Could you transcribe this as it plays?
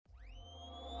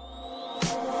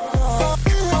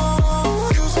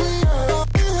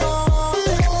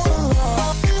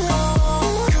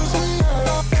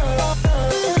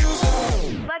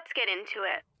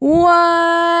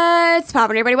What's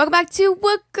poppin', everybody? Welcome back to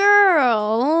What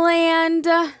Girl and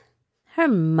her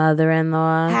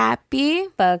mother-in-law. Happy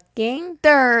fucking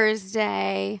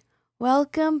Thursday.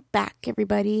 Welcome back,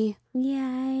 everybody.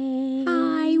 Yay.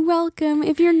 Hi, welcome.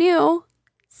 If you're new,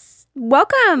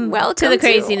 welcome to the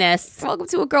craziness. Welcome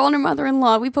to A Girl and Her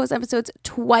Mother-in-Law. We post episodes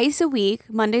twice a week,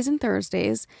 Mondays and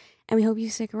Thursdays, and we hope you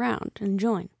stick around and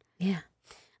join. Yeah.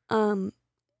 And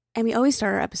we always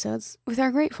start our episodes with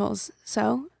our gratefuls.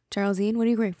 So, Geraldine, what are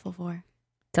you grateful for?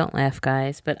 Don't laugh,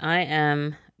 guys, but I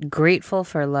am grateful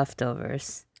for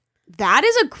leftovers. That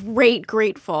is a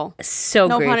grateful. So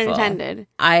no grateful. No pun intended.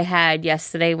 I had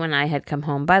yesterday when I had come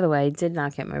home. By the way, I did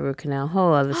not get my root canal.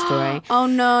 Whole other story. Oh,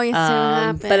 no. Yes, it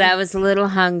happened. But I was a little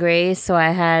hungry, so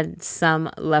I had some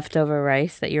leftover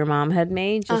rice that your mom had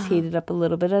made. Just heated up a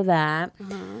little bit of that.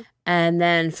 And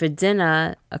then for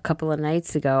dinner, a couple of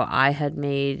nights ago, I had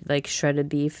made like shredded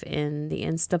beef in the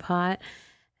Instapot.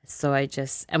 So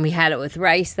and we had it with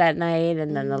rice that night.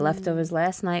 And then the leftovers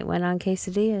last night went on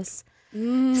quesadillas.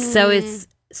 So it's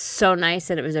so nice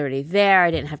that it was already there.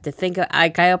 I didn't have to think of, I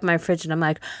opened my fridge and I'm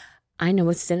like, I know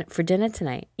what's for dinner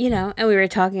tonight, And we were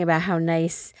talking about how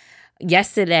nice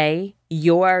yesterday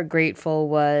your grateful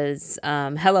was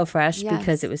HelloFresh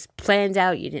because it was planned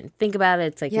out. You didn't think about it.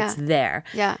 It's like it's there.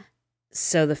 Yeah.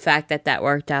 So the fact that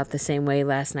worked out the same way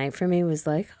last night for me was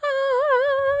like,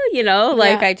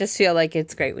 I just feel like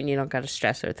it's great when you don't got to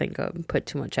stress or think of and put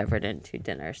too much effort into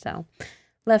dinner. So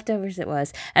leftovers it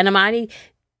was. And Amani,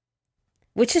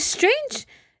 which is strange,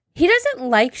 he doesn't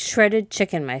like shredded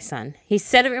chicken, my son. He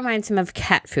said it reminds him of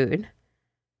cat food.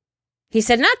 He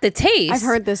said not the taste. I've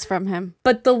heard this from him.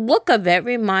 But the look of it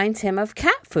reminds him of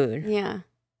cat food. Yeah.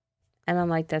 And I'm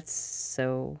like, that's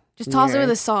so just toss it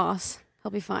with a sauce.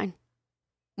 He'll be fine.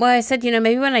 Well, I said,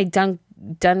 maybe when I done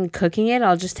cooking it,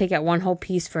 I'll just take out one whole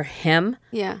piece for him.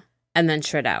 Yeah. And then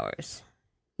shred ours.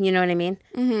 You know what I mean?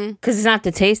 Mm-hmm. Because it's not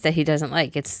the taste that he doesn't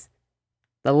like. It's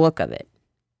the look of it.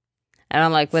 And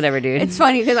I'm like, whatever, dude. It's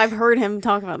funny because I've heard him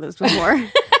talk about this before.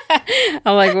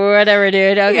 I'm like, whatever,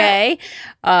 dude. Okay.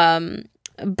 Yeah.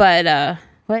 But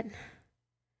what?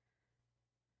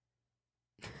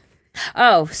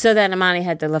 Oh, so then Amani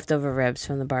had the leftover ribs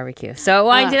from the barbecue. So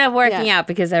I ended up working out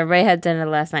because everybody had dinner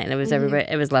last night and it was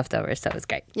it was leftovers, so it was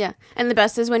great. Yeah. And the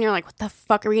best is when you're like, what the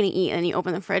fuck are we going to eat? And you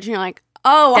open the fridge and you're like,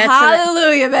 oh,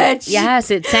 hallelujah, bitch. Yes,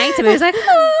 it sang to me. It was like,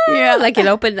 oh. Yeah. Like I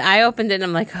opened it and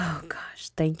I'm like, oh gosh,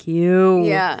 thank you.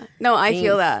 Yeah. No, I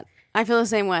feel that. I feel the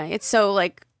same way. It's so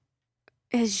like,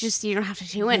 it's just, you don't have to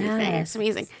do anything. Yes. It's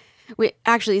amazing.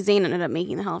 Zane ended up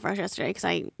making the HelloFresh yesterday because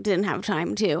I didn't have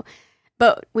time to.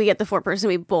 But we get the 4-person.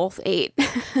 We both ate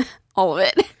all of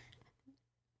it.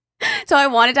 So I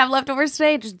wanted to have leftovers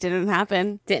today. It just didn't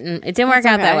happen. It didn't work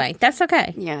out that way. That's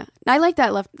okay. Yeah. I like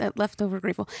that leftover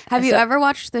grateful. Have you ever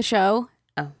watched the show?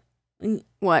 Oh.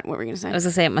 What were we going to say? I was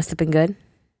going to say it must have been good.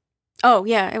 Oh,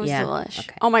 yeah. It was delish.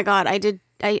 Okay. Oh, my God. I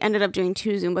ended up doing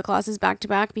 2 Zumba classes back to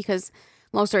back because,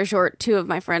 long story short, 2 of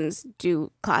my friends do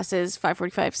classes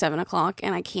 5:45, 7 o'clock,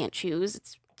 and I can't choose.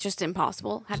 It's just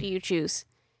impossible. How do you choose?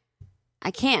 I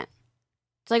can't.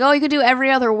 It's like, oh, you could do every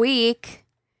other week.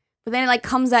 But then it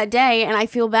comes that day and I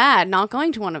feel bad not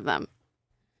going to one of them.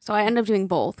 So I end up doing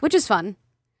both, which is fun.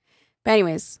 But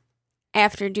anyways,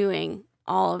 after doing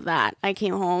all of that, I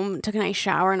came home, took a nice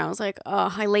shower, and I was like,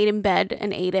 oh, I laid in bed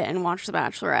and ate it and watched The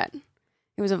Bachelorette.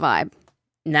 It was a vibe.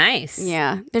 Nice.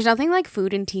 Yeah. There's nothing like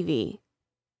food and TV.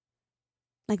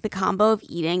 Like the combo of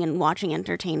eating and watching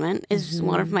entertainment is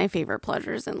one of my favorite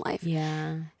pleasures in life.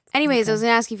 Yeah. Anyways, I was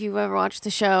going to ask you if you've ever watched the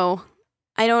show.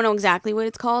 I don't know exactly what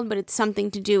it's called, but it's something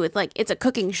to do with, it's a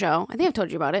cooking show. I think I've told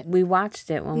you about it. We watched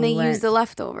it when and we went. They used the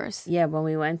leftovers. Yeah, when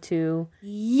we went to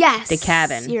the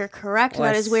cabin. You're correct.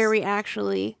 That is where we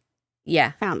actually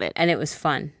found it. And it was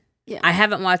fun. Yeah. I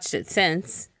haven't watched it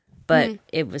since, but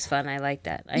it was fun. I liked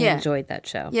that. I enjoyed that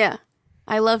show. Yeah.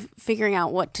 I love figuring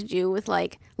out what to do with,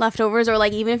 leftovers or,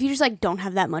 even if you just, don't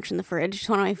have that much in the fridge. It's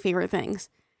one of my favorite things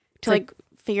to,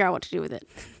 figure out what to do with it.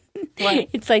 What?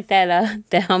 It's like that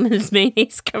the Hellman's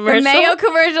mayonnaise commercial. The mayo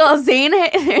commercial.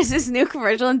 There's this new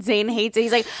commercial and Zane hates it.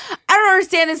 He's like, I don't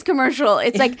understand this commercial.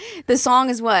 It's like the song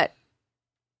is what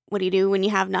do you do when you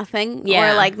have nothing?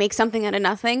 Yeah. Or make something out of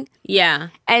nothing? Yeah.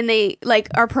 And they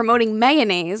are promoting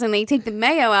mayonnaise and they take the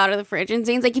mayo out of the fridge and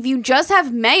Zane's like, if you just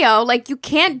have mayo, you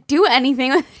can't do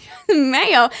anything with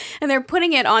mayo. And they're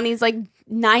putting it on these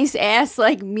nice ass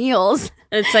meals.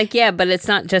 It's but it's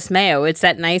not just mayo. It's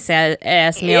that nice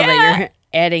ass meal that you're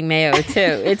adding mayo to.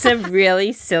 It's a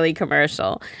really silly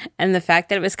commercial. And the fact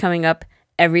that it was coming up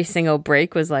every single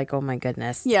break was oh my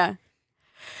goodness. Yeah.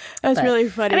 That's really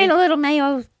funny. I mean, a little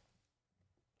mayo.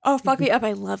 Oh, fuck me up.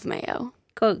 I love mayo.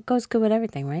 goes good with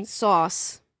everything, right?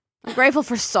 Sauce. I'm grateful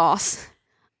for sauce.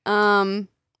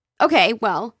 Okay,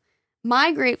 well,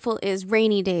 my grateful is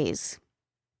rainy days.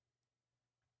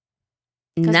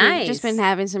 Nice. We've just been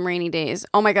having some rainy days.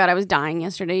 Oh my God, I was dying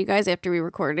yesterday, you guys, after we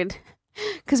recorded.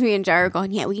 Because me and Jai are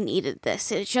going, yeah, we needed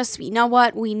this. It's just, you know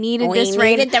what? We needed this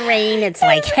rain. We needed the rain. It's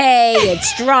like, hey,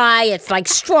 it's dry. It's like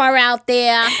straw out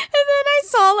there. And then I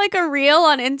saw like a reel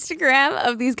on Instagram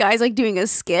of these guys like doing a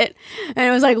skit. And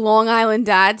it was like Long Island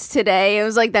dads today. It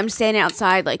was like them standing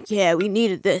outside like, yeah, we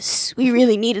needed this. We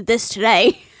really needed this today.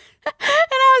 And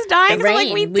I was dying because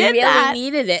like, we really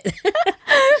needed it.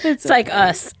 It's like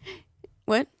us.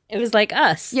 What? It was like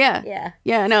us. Yeah,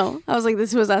 no. I was like,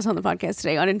 this was us on the podcast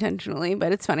today, unintentionally,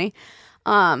 but it's funny.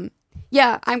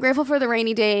 Yeah, I'm grateful for the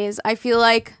rainy days. I feel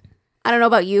like, I don't know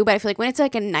about you, but I feel like when it's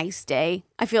like a nice day,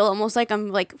 I feel almost like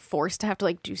I'm like forced to have to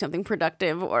like do something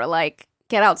productive or like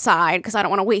get outside because I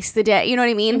don't want to waste the day. You know what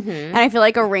I mean? Mm-hmm. And I feel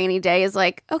like a rainy day is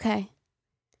like, okay,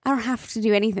 I don't have to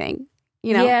do anything.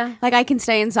 You know? Yeah. Like I can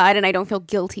stay inside and I don't feel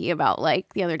guilty about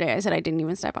like the other day I said I didn't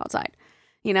even step outside.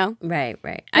 You know? Right.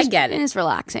 I get it. And it's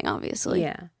relaxing, obviously.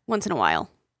 Yeah. Once in a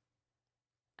while.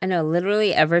 I know.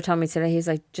 Literally, Ever told me today, he's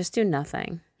like, just do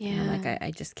nothing. Yeah. And I'm like, I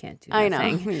just can't do nothing.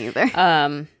 I know. Me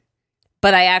neither.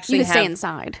 But I actually you can stay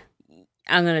inside.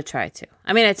 I'm going to try to.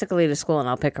 I mean, I took Aaliyah to school and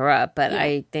I'll pick her up, but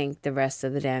I think the rest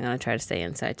of the day I'm going to try to stay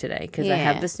inside today because I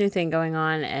have this new thing going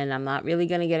on and I'm not really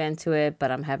going to get into it, but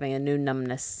I'm having a new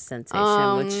numbness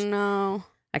sensation, which no.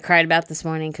 I cried about this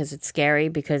morning because it's scary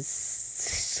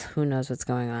because who knows what's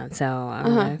going on. So I'm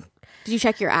gonna... Did you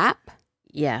check your app?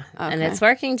 Yeah. Okay. And it's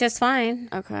working just fine.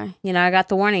 Okay. You know, I got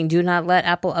the warning, do not let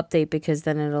Apple update because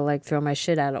then it'll like throw my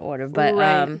shit out of order.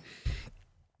 But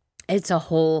it's a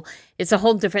whole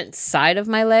different side of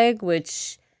my leg,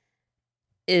 which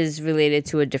is related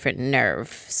to a different nerve.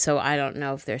 So I don't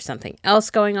know if there's something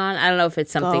else going on. I don't know if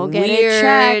it's something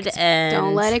weird. And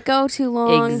don't let it go too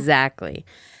long. Exactly.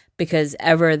 Because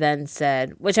Ever then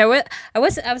said, which I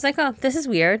was like, oh, this is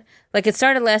weird. Like it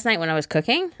started last night when I was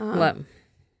cooking,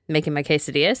 making my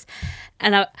quesadillas.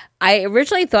 And I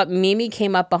originally thought Mimi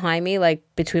came up behind me, like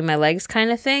between my legs kind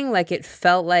of thing. Like it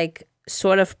felt like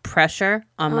sort of pressure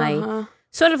on my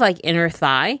sort of like inner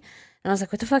thigh. And I was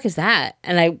like, what the fuck is that?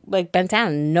 And I like bent down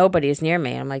and nobody is near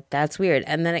me. I'm like, that's weird.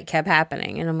 And then it kept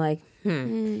happening. And I'm like,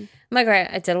 I'm like, all right,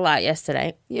 I did a lot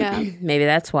yesterday. Yeah. Maybe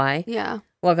that's why. Yeah.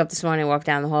 Woke up this morning, walked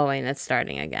down the hallway, and it's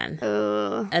starting again.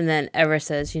 And then Ever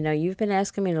says, you know, you've been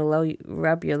asking me to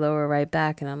rub your lower right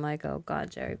back. And I'm like, oh,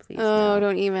 God, Jerry, please no.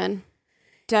 Don't even.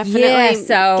 Definitely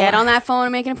so get on that phone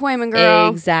and make an appointment, girl.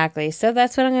 Exactly. So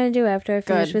that's what I'm going to do after I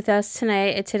finish with us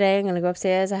tonight. Today, I'm going to go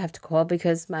upstairs. I have to call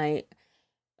because my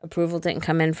approval didn't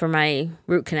come in for my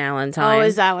root canal in time. Oh,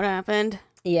 is that what happened?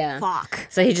 Yeah. Fuck.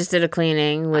 So he just did a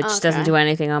cleaning, which doesn't do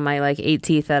anything on my like 8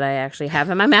 teeth that I actually have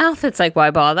in my mouth. It's like,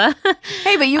 why bother?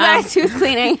 Hey, but you got a tooth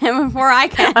cleaning before I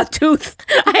can. A tooth.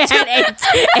 I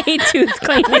had eight tooth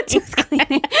cleaning. Tooth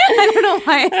cleaning. I don't know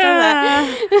why I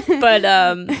said that.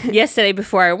 But yesterday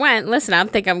before I went, listen, I'm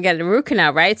thinking I'm getting a root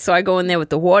canal, right? So I go in there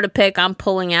with the water pick. I'm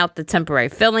pulling out the temporary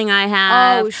filling I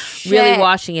have. Oh, shit. Really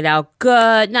washing it out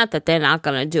good. Not that they're not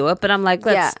going to do it, but I'm like,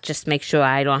 let's just make sure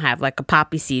I don't have like a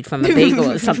poppy seed from a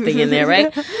bagel or something in there,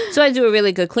 right? So I do a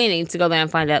really good cleaning to go there and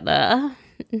find out that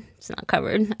it's not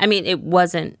covered. I mean, it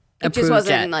wasn't approved just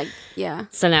wasn't yet. like, yeah.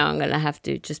 So now I'm going to have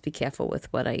to just be careful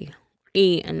with what I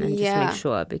eat and then just make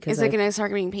sure because is it going to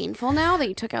start getting painful now that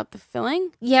you took out the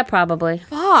filling? Yeah, probably.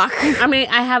 Fuck. I mean,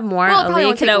 I have more. Well,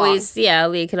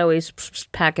 Aaliyah could always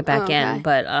pack it back in,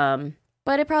 but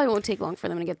it probably won't take long for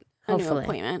them to get a new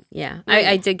appointment. Yeah.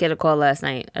 I did get a call last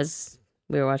night as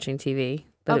we were watching TV.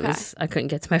 But I couldn't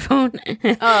get to my phone.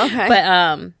 Oh, okay.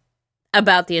 But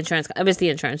about the insurance, it was the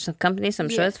insurance company, so I'm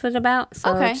sure that's what it's about. So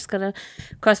I'm just gonna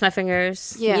cross my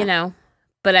fingers, you know.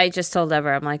 But I just told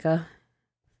Ever, I'm like, damn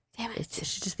it, it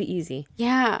should just be easy.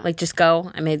 Yeah, like just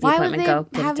go. I made the appointment. Go. Why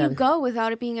would they have you go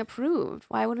without it being approved?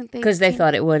 Why wouldn't they? Because they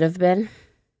thought it would have been.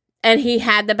 And he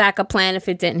had the backup plan. If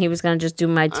it didn't, he was gonna just do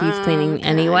my teeth cleaning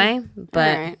anyway.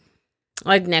 But.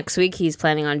 Like next week, he's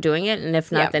planning on doing it. And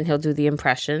if not, then he'll do the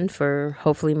impression for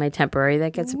hopefully my temporary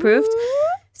that gets approved.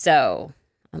 So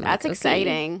that's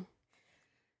exciting.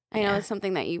 I know it's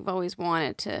something that you've always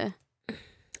wanted to.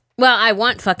 Well, I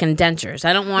want fucking dentures.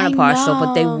 I don't want a partial,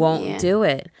 but they won't do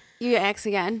it. You ask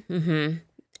again. Mm-hmm.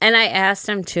 And I asked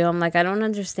him too. I'm like, I don't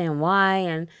understand why.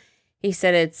 And he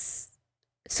said it's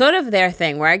sort of their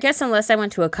thing where I guess unless I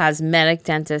went to a cosmetic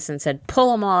dentist and said,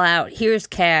 pull them all out, here's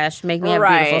cash, make me a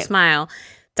beautiful smile,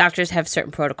 doctors have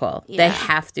certain protocol. Yeah. They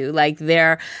have to. Like,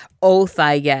 their oath,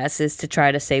 I guess, is to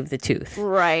try to save the tooth.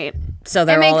 Right. So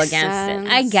they're all against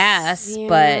it. I guess,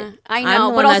 but I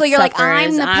know. But also, you're like,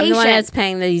 I'm the patient. I'm the one that's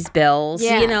paying these bills.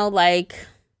 Yeah. You know, like,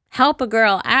 help a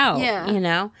girl out. Yeah. You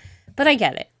know? But I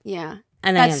get it. Yeah.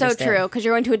 And that's so true, because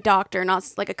you're going to a doctor, not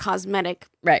like a cosmetic.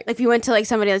 Right. If you went to like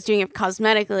somebody that's doing it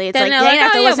cosmetically, it's then like they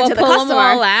have to listen to the customer. Pull them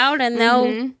all out, and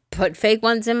they'll put fake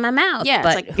ones in my mouth. Yeah,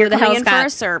 but it's like, you're coming in for a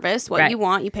service. What you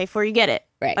want, you pay for, you get it.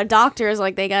 Right. A doctor is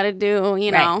like, they got to do,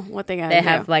 you know, what they got to do. They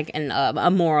have like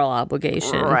a moral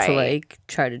obligation to like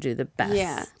try to do the best.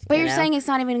 Yeah. But you're saying it's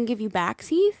not even going to give you back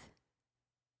teeth?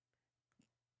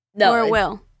 No. Or it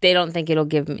will? They don't think it'll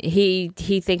give me.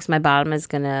 He thinks my bottom is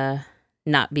going to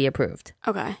not be approved.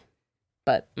 Okay.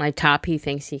 But my top, he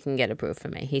thinks he can get approved for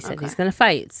me. He said he's going to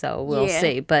fight, so we'll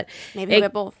see. But maybe we'll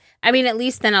get both. I mean, at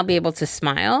least then I'll be able to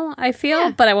smile, I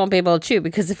feel, but I won't be able to chew,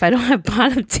 because if I don't have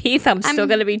bottom teeth, I'm still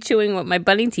going to be chewing with my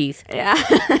bunny teeth. Yeah.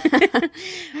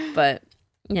 But,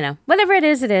 you know, whatever it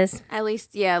is, it is. At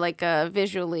least, like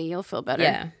visually, you'll feel better.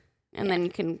 Yeah. And then you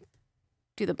can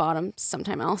do the bottom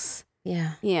sometime else.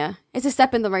 Yeah. Yeah. It's a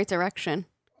step in the right direction.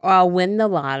 Or I'll win the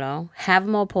lotto, have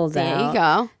them all pulled out. There you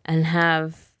go. And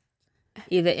have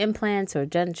either implants or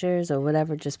dentures or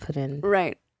whatever just put in.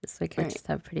 Right. So I can just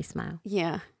have a pretty smile.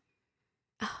 Yeah.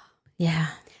 Yeah.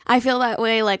 I feel that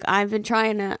way. Like, I've been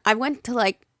trying to, I went to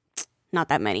like, not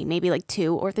that many, maybe like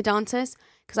 2 orthodontists,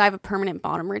 because I have a permanent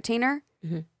bottom retainer,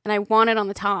 and I want it on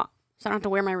the top, so I don't have to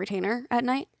wear my retainer at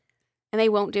night, and they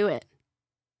won't do it.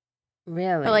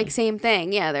 Really? But like, same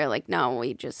thing. Yeah. They're like, no,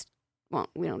 we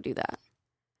don't do that.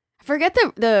 I forget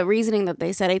the reasoning that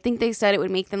they said. I think they said it would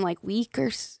make them like weak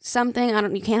or something.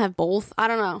 You can't have both. I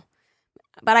don't know.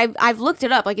 But I've looked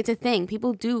it up. Like, it's a thing.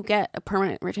 People do get a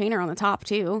permanent retainer on the top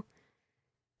too.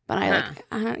 But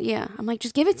I'm like,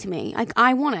 just give it to me.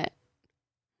 I want it.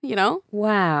 You know?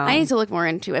 Wow. I need to look more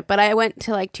into it. But I went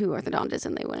to like 2 orthodontists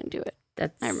and they wouldn't do it.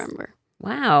 I remember.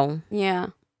 Wow. Yeah.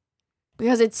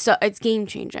 Because it's game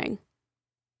changing.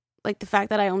 Like, the fact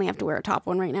that I only have to wear a top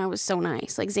one right now is so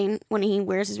nice. Like, Zane, when he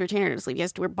wears his retainer to sleep, he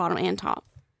has to wear bottom and top.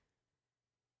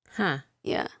 Huh.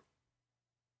 Yeah.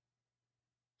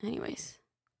 Anyways.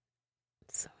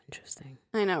 So interesting.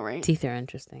 I know, right? Teeth are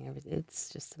interesting. It's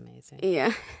just amazing.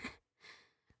 Yeah.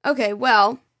 Okay,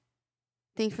 well,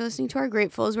 thank you for listening to our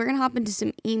Gratefuls. We're going to hop into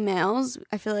some emails.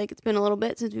 I feel like it's been a little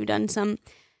bit since we've done some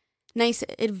nice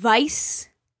advice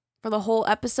for the whole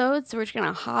episode, so we're just going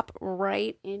to hop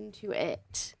right into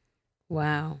it.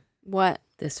 Wow. What?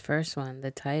 This first one,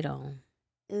 the title.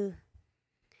 Ugh.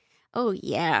 Oh,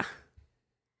 yeah.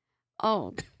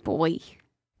 Oh, boy.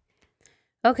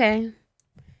 Okay.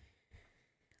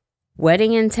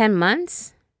 Wedding in 10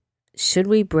 months? Should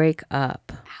we break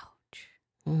up? Ouch.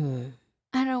 Mm.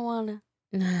 I don't want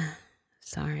to.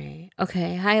 Sorry.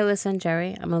 Okay. Hi, Alyssa and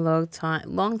Jerry. I'm a long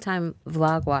time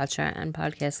vlog watcher and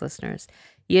podcast listeners.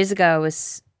 Years ago, I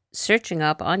was searching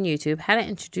up on YouTube how to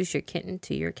introduce your kitten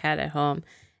to your cat at home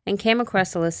and came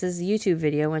across Alyssa's YouTube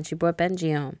video when she brought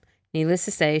Benji home. Needless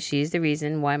to say, she's the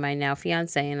reason why my now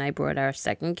fiance and I brought our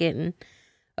second kitten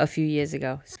a few years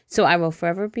ago. So I will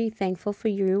forever be thankful for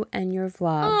you and your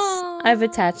vlogs. Aww. I've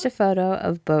attached a photo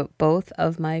of both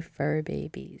of my fur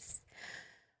babies.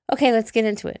 Okay, let's get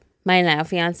into it. My now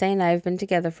fiance and I have been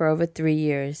together for over 3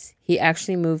 years. He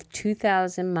actually moved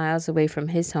 2,000 miles away from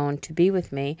his home to be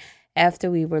with me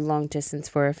after we were long distance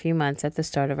for a few months at the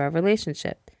start of our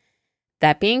relationship.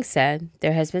 That being said,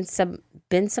 there has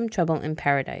been some trouble in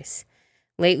paradise.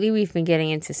 Lately, we've been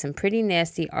getting into some pretty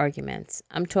nasty arguments.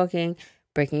 I'm talking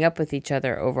breaking up with each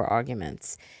other over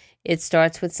arguments. It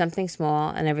starts with something small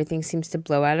and everything seems to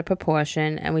blow out of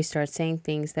proportion and we start saying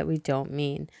things that we don't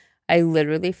mean. I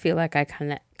literally feel like I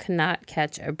cannot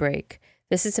catch a break.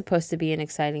 This is supposed to be an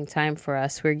exciting time for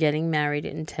us. We're getting married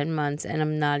in 10 months and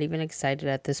I'm not even excited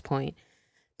at this point.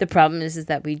 The problem is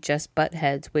that we just butt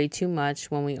heads way too much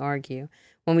when we argue.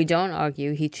 When we don't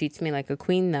argue, he treats me like a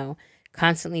queen though,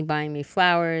 constantly buying me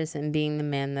flowers and being the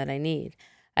man that I need.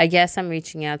 I guess I'm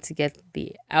reaching out to get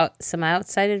some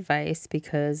outside advice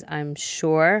because I'm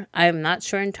not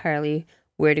sure entirely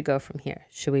where to go from here.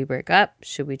 Should we break up?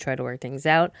 Should we try to work things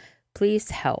out?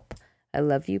 Please help. I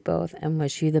love you both and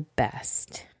wish you the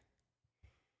best.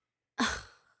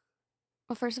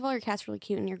 Well, first of all, your cat's really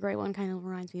cute and your gray one kind of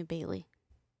reminds me of Bailey.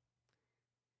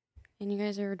 And you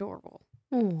guys are adorable.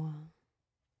 Aww.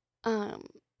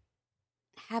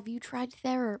 Have you tried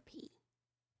therapy?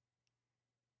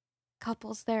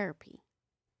 Couples therapy.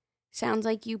 Sounds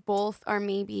like you both are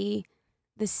maybe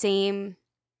the same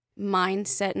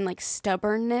mindset and like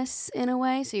stubbornness in a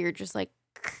way. So you're just like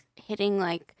hitting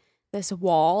like this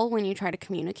wall when you try to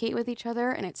communicate with each other,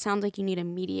 and it sounds like you need a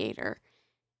mediator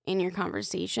in your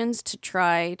conversations to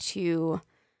try to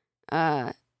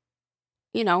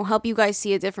help you guys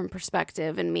see a different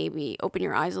perspective and maybe open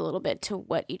your eyes a little bit to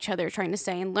what each other are trying to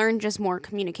say and learn just more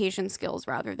communication skills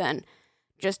rather than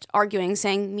just arguing,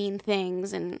 saying mean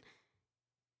things. And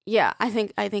yeah, I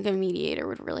think a mediator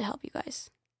would really help you guys.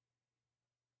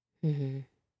 Mm-hmm.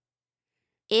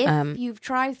 If you've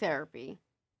tried therapy,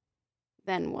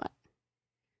 then what?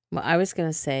 Well, I was going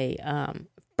to say,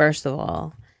 first of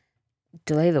all,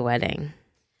 delay the wedding.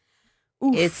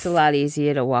 Oof. It's a lot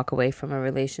easier to walk away from a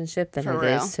relationship than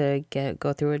is to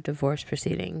go through a divorce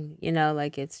proceeding.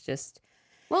 It's just...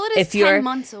 Well, it is 10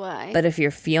 months away. But if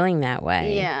you're feeling that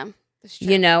way... Yeah, that's true.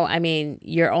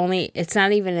 It's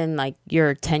not even in,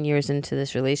 you're 10 years into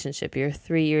this relationship. You're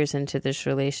 3 years into this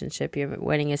relationship. Your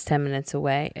wedding is 10 months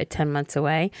away.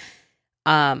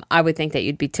 I would think that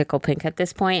you'd be tickle pink at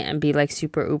this point and be,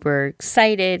 super uber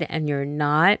excited, and you're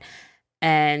not.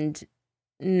 And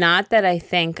not that I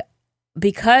think...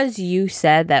 Because you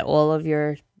said that all of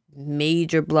your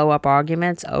major blow-up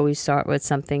arguments always start with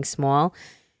something small,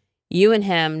 you and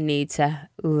him need to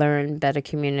learn better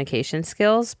communication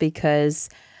skills, because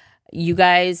you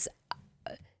guys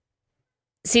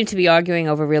seem to be arguing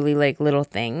over really, little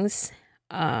things.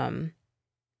 And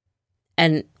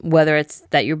whether it's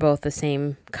that you're both the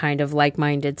same kind of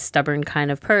like-minded, stubborn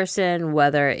kind of person,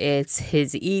 whether it's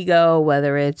his ego,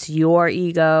 whether it's your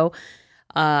ego,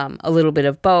 a little bit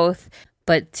of both,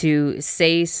 but to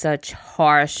say such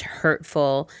harsh,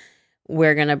 hurtful,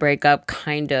 we're going to break up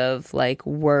kind of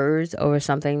words over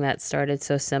something that started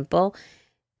so simple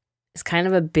is kind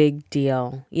of a big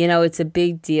deal. It's a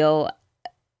big deal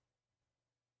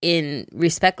in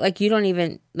respect, you don't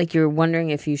even, you're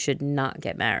wondering if you should not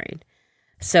get married.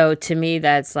 So to me,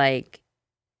 that's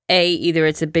either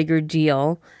it's a bigger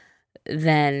deal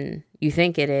than you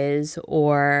think it is,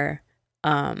 or,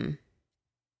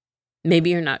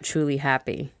 maybe you're not truly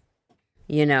happy,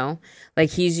 he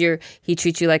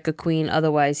treats you like a queen,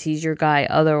 otherwise he's your guy,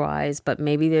 otherwise, but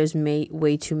maybe there's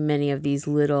way too many of these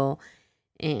little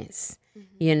ins,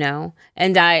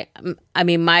 and I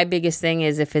mean, my biggest thing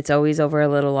is if it's always over a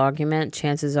little argument,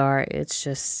 chances are it's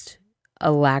just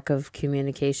a lack of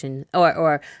communication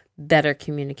or better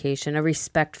communication, a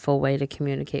respectful way to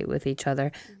communicate with each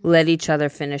other. Mm-hmm. Let each other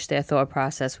finish their thought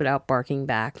process without barking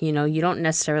back. You don't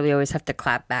necessarily always have to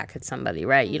clap back at somebody,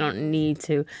 right? You don't need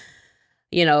to,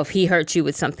 if he hurts you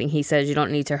with something he says, you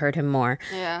don't need to hurt him more.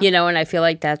 Yeah. And I feel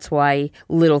like that's why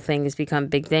little things become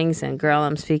big things. And girl,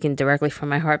 I'm speaking directly from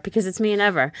my heart, because it's me and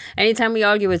Ever. Anytime we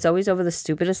argue, it's always over the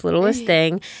stupidest, littlest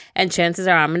thing. And chances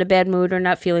are I'm in a bad mood or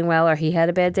not feeling well, or he had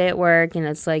a bad day at work. And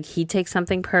it's he takes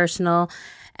something personal.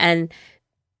 And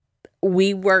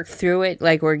we work through it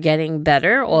we're getting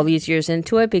better all these years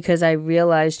into it, because I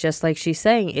realize, just like she's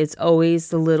saying, it's always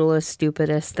the littlest,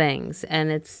 stupidest things.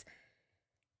 And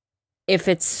if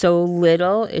it's so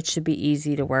little, it should be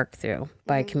easy to work through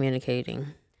by communicating,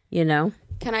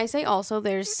 Can I say also,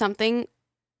 there's something,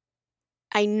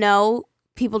 I know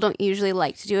people don't usually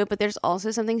like to do it, but there's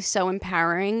also something so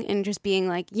empowering in just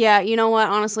being yeah, you know what?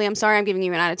 Honestly, I'm sorry I'm giving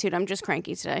you an attitude. I'm just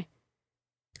cranky today.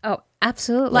 Oh,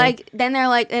 absolutely. Then they're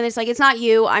and it's it's not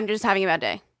you, I'm just having a bad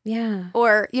day. Yeah.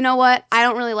 Or, you know what? I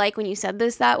don't really like when you said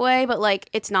this that way, but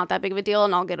it's not that big of a deal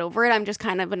and I'll get over it. I'm just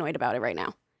kind of annoyed about it right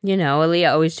now.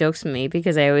 Aaliyah always jokes with me,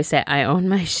 because I always say I own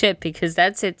my shit, because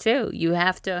that's it too. You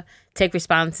have to take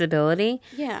responsibility.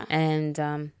 Yeah. And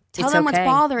tell them what's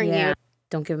bothering you.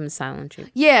 Don't give them a silent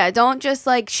treatment. Yeah, don't just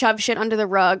shove shit under the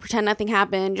rug, pretend nothing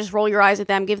happened, just roll your eyes at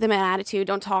them, give them an attitude,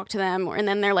 don't talk to them, and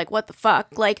then they're what the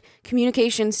fuck?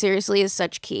 Communication seriously is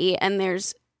such key, and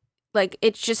there's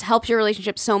it just helps your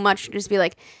relationship so much to just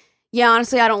be yeah,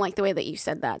 honestly, I don't like the way that you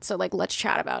said that, so let's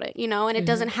chat about it, and it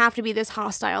doesn't have to be this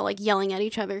hostile yelling at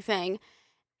each other thing.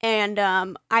 And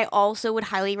I also would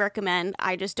highly recommend,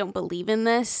 I just don't believe in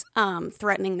this,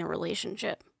 threatening the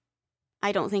relationship.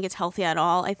 I don't think it's healthy at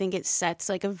all. I think it sets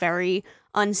a very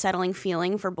unsettling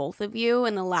feeling for both of you,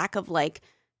 and the lack of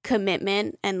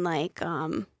commitment and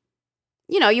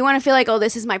you want to feel oh,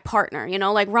 this is my partner,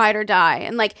 ride or die.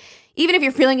 And even if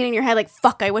you're feeling it in your head,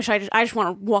 fuck, I wish I just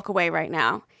want to walk away right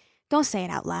now. Don't say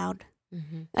it out loud.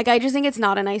 Mm-hmm. I just think it's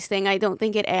not a nice thing. I don't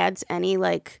think it adds any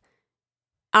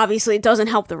obviously it doesn't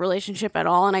help the relationship at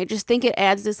all. And I just think it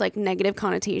adds this negative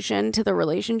connotation to the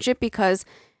relationship, because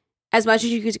as much as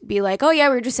you could be oh yeah,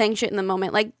 we were just saying shit in the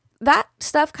moment, that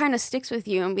stuff kind of sticks with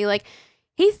you, and be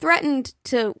he threatened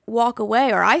to walk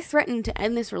away, or I threatened to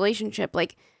end this relationship.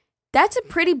 That's a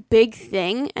pretty big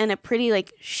thing, and a pretty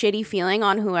shitty feeling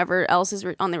on whoever else is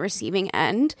on the receiving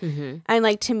end. Mm-hmm.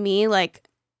 And to me,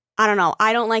 I don't know.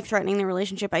 I don't like threatening the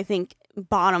relationship. I think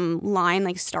bottom line,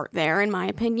 like start there, in my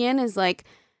opinion, is like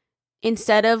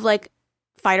instead of like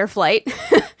fight or flight,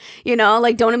 you know,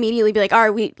 like don't immediately be like, all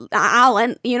right, I'll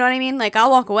end, you know what I mean? Like I'll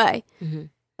walk away. Mm-hmm.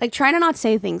 Like try to not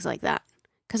say things like that.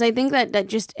 Because I think that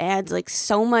just adds like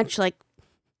so much like,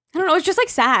 I don't know, it's just like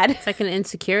sad. It's like an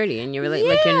insecurity and you're like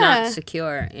you're not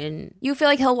secure in. You feel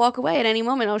like he'll walk away at any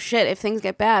moment. Oh shit, if things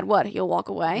get bad, what? You'll walk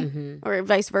away? Mm-hmm. Or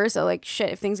vice versa. Like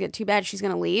shit, if things get too bad, she's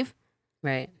going to leave.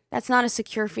 Right. That's not a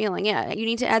secure feeling. Yeah. You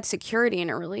need to add security in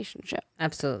a relationship.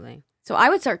 Absolutely. So I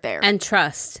would start there. And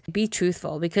trust. Be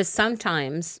truthful. Because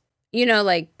sometimes, you know,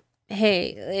 like, hey,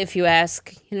 if you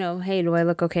ask, you know, hey, do I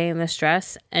look okay in this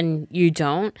dress? And you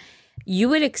don't, you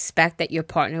would expect that your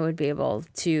partner would be able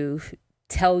to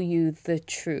tell you the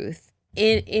truth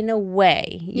in a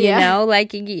way, you know?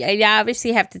 Like, you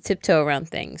obviously have to tiptoe around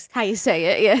things. How you say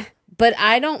it, yeah. But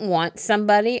I don't want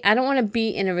to be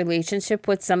in a relationship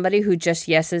with somebody who just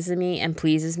yeses me and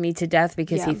pleases me to death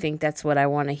because he thinks that's what I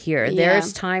want to hear. Yeah.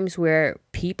 There's times where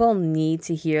people need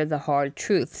to hear the hard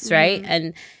truths, right?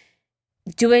 And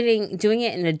doing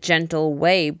it in a gentle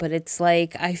way. But it's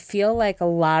like, I feel like a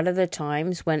lot of the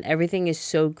times when everything is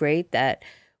so great that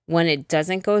when it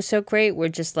doesn't go so great, we're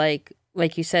just like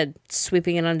you said,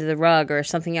 sweeping it under the rug or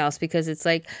something else, because it's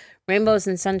like rainbows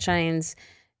and sunshine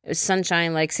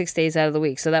like 6 days out of the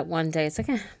week. So that one day it's like,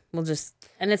 we'll just,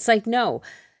 and it's like, no,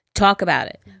 talk about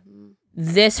it. Mm-hmm.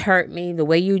 This hurt me the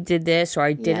way you did this, or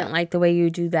I didn't like the way you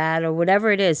do that, or whatever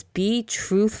it is. Be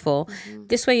truthful. Mm-hmm.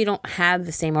 This way you don't have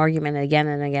the same argument again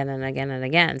and again and again and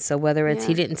again. So whether it's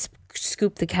he didn't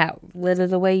scoop the cat litter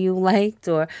the way you liked,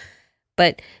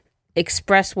 but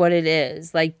express what it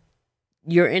is. Like,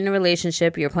 you're in a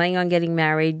relationship, you're planning on getting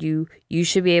married, you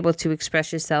should be able to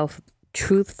express yourself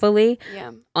truthfully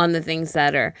on the things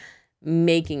that are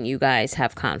making you guys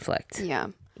have conflict. Yeah.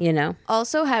 You know?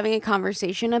 Also having a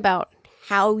conversation about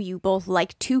how you both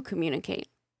like to communicate.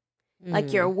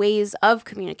 Like your ways of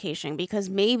communication. Because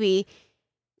maybe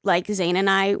like Zane and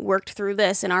I worked through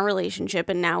this in our relationship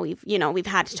and now we've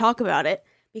had to talk about it.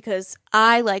 Because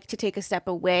I like to take a step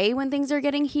away when things are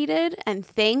getting heated and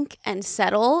think and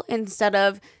settle instead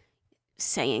of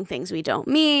saying things we don't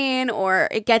mean, or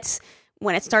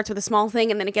when it starts with a small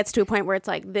thing and then it gets to a point where it's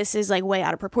like, this is like way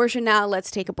out of proportion now, let's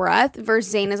take a breath,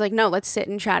 versus Zane is like, no, let's sit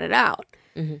and chat it out.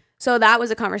 Mm-hmm. So that was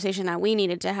a conversation that we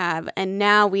needed to have. And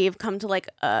now we've come to like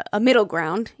a middle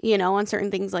ground, you know, on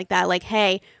certain things like that. Like,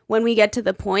 hey, when we get to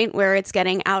the point where it's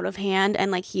getting out of hand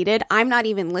and like heated, I'm not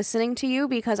even listening to you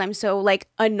because I'm so like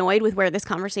annoyed with where this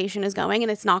conversation is going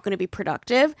and it's not going to be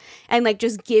productive. And like,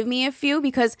 just give me a few,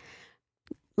 because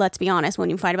let's be honest,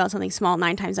 when you fight about something small,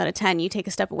 9 times out of 10, you take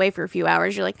a step away for a few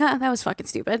hours. You're like, that was fucking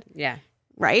stupid. Yeah.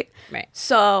 Right? Right.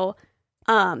 So,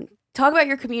 talk about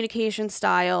your communication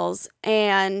styles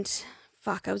and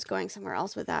I was going somewhere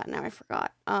else with that. Now I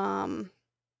forgot.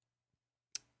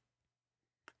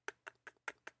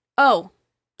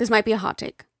 This might be a hot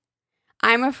take.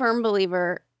 I'm a firm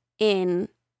believer in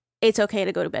it's okay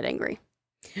to go to bed angry.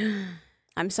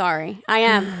 I'm sorry. I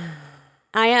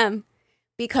am.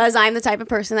 Because I'm the type of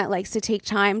person that likes to take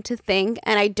time to think,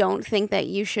 and I don't think that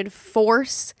you should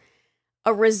force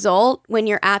a result when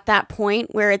you're at that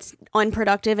point where it's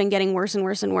unproductive and getting worse and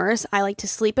worse and worse. I like to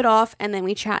sleep it off and then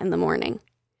we chat in the morning.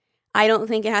 I don't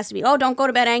think it has to be, don't go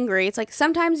to bed angry. It's like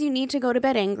sometimes you need to go to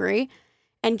bed angry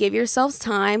and give yourselves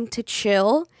time to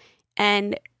chill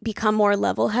and become more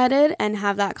level-headed and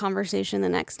have that conversation the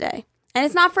next day. And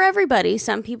it's not for everybody.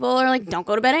 Some people are like, don't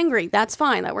go to bed angry. That's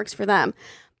fine. That works for them.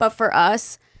 But for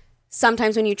us,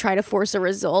 sometimes when you try to force a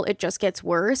result, it just gets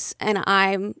worse. And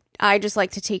I just like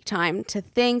to take time to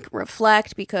think,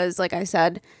 reflect, because like I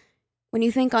said, when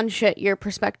you think on shit, your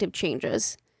perspective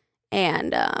changes.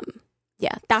 And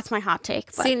that's my hot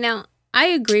take. But. See, now I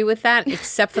agree with that,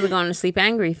 except for the going to sleep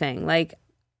angry thing. Like,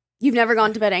 you've never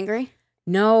gone to bed angry?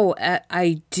 No,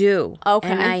 I do. Okay.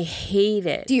 And I hate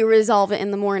it. Do you resolve it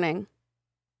in the morning?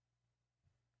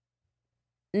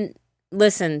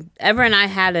 Listen, Ever and I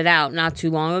had it out not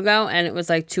too long ago, and it was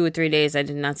like 2 or 3 days I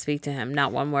did not speak to him,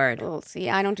 not one word. Oh, see,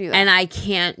 I don't do that. And I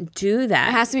can't do that.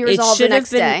 It has to be resolved the next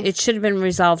day. It should have been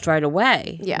resolved right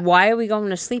away. Yeah. Why are we going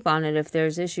to sleep on it if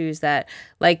there's issues that,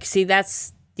 like, see,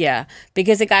 that's,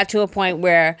 because it got to a point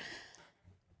where,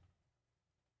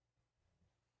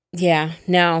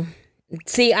 no.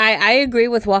 See, I agree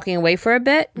with walking away for a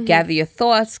bit, gather your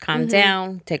thoughts, calm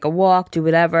down, take a walk, do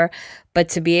whatever. But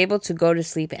to be able to go to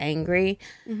sleep angry,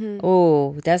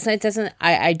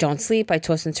 I don't sleep. I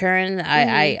toss and turn.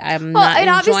 I'm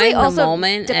not enjoying the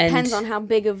moment. It depends on how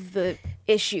big of the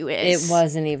issue is. It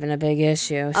wasn't even a big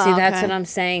issue. See, that's what I'm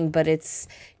saying. But it's,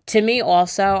 to me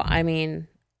also, I mean,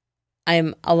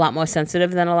 I'm a lot more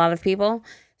sensitive than a lot of people.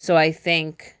 So I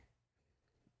think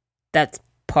that's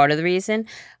part of the reason.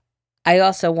 I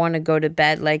also want to go to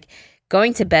bed. Like,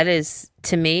 going to bed is,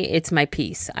 to me, it's my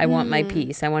peace. I want my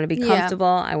peace. I want to be comfortable.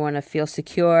 I want to feel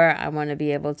secure. I want to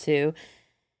be able to.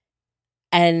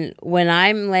 And when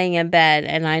I'm laying in bed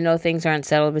and I know things aren't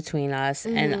settled between us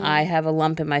and I have a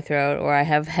lump in my throat or I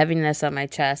have heaviness on my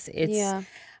chest,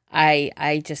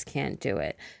 I just can't do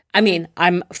it. I mean,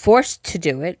 I'm forced to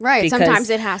do it. Right. Sometimes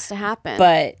it has to happen.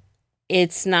 But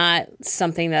it's not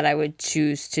something that I would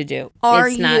choose to do.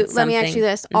 Let me ask you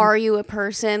this. Are you a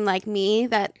person like me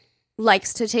that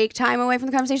likes to take time away from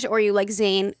the conversation, or are you like,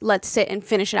 Zane, let's sit and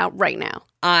finish it out right now?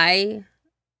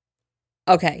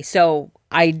 Okay, so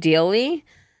ideally,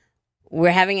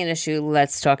 we're having an issue,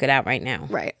 let's talk it out right now.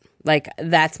 Right. Like,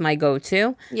 that's my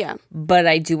go-to. Yeah. But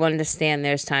I do understand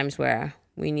there's times where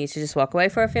we need to just walk away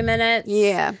for a few minutes.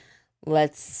 Yeah.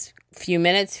 Few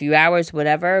minutes, few hours,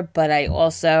 whatever. But I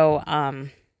also,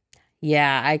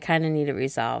 I kind of need it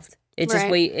resolved. It just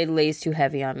it lays too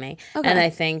heavy on me. Okay. And I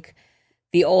think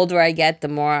the older I get, the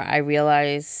more I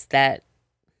realize that,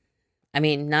 I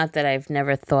mean, not that I've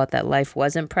never thought that life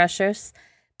wasn't precious,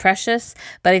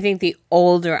 but I think the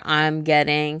older I'm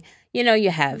getting, you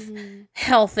have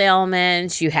health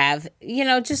ailments, you have,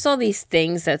 just all these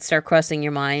things that start crossing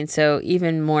your mind. So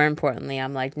even more importantly,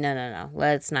 I'm like, no,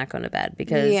 let's not go to bed,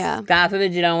 because God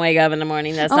forbid you don't wake up in the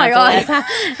morning. That's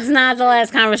it's not the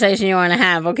last conversation you want to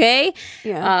have. Okay.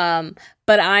 Yeah.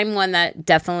 But I'm one that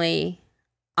definitely,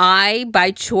 I,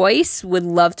 by choice, would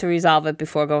love to resolve it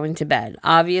before going to bed.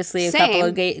 Obviously, a couple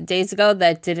of days ago,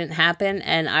 that didn't happen,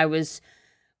 and I was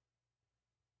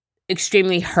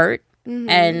extremely hurt.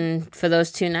 And for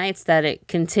those 2 nights that it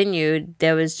continued,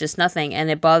 there was just nothing.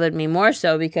 And it bothered me more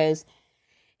so because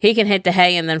he can hit the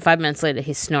hay and then 5 minutes later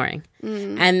he's snoring.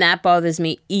 And that bothers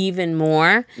me even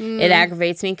more. It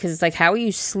aggravates me because it's like, how are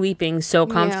you sleeping so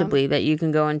comfortably that you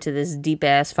can go into this deep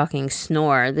ass fucking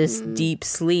snore, this deep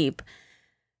sleep?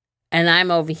 And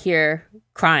I'm over here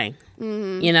crying,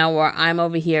 or I'm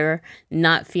over here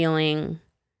not feeling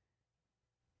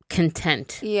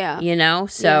content,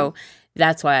 So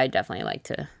that's why I definitely like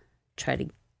to try to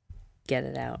get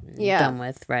it out and done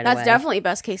with away. That's definitely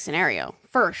best case scenario,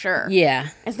 for sure. Yeah.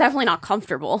 It's definitely not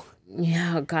comfortable.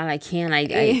 Yeah, oh God, I can't.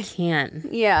 I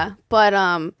can't. Yeah,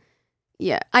 but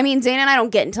yeah. I mean, Zane and I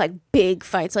don't get into like big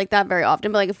fights like that very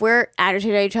often, but like if we're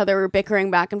agitated at each other, we're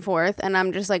bickering back and forth, and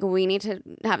I'm just like, we need to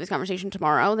have this conversation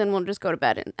tomorrow, then we'll just go to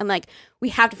bed. And like, we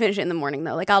have to finish it in the morning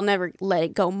though. Like, I'll never let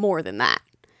it go more than that.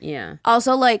 Yeah.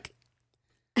 Also, like,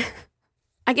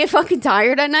 I get fucking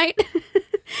tired at night.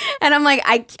 And I'm like,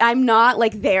 I'm not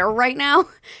like there right now.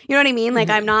 You know what I mean? Like,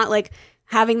 I'm not like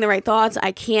having the right thoughts.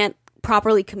 I can't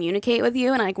properly communicate with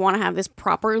you, and I like, want to have this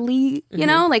properly,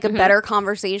 like a better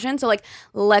conversation. So like,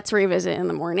 let's revisit in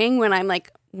the morning when I'm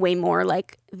like way more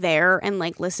like there and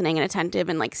like listening and attentive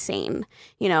and like sane,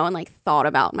 and like thought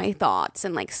about my thoughts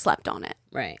and like slept on it.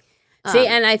 Right. See,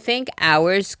 and I think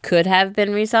ours could have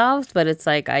been resolved, but it's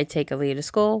like, I take Aaliyah to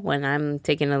school. When I'm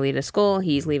taking Aaliyah to school,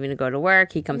 he's leaving to go to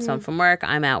work. He comes home from work.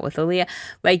 I'm out with Aaliyah.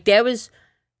 Like, there was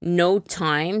no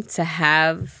time to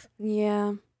have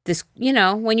this,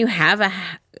 when you have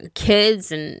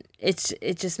kids, and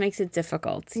it just makes it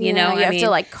difficult, You have to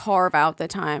like carve out the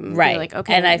time. Right. Like,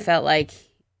 okay. And I felt like,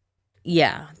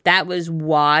 that was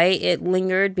why it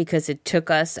lingered, because it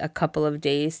took us a couple of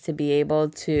days to be able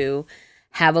to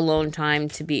have alone time,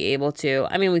 to be able to,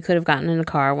 I mean, we could have gotten in a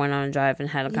car, went on a drive and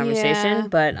had a conversation,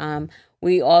 but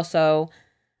we also,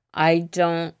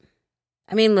 listen,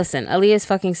 Aaliyah's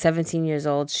fucking 17 years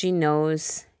old. She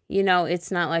knows, it's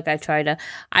not like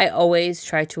I always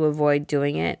try to avoid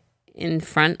doing it in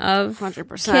front of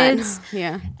 100%. Kids.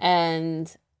 Yeah.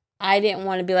 And I didn't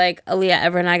want to be like, Aaliyah,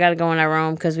 Ever and I got to go in our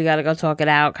room because we got to go talk it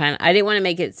out. I didn't want to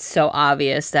make it so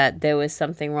obvious that there was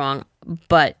something wrong.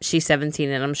 But she's 17,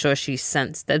 and I'm sure she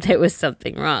sensed that there was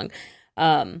something wrong.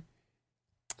 But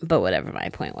whatever my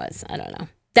point was, I don't know.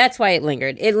 That's why it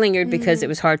lingered. It lingered because it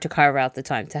was hard to carve out the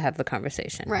time to have the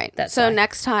conversation. Right. So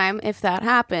next time, if that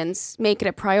happens, make it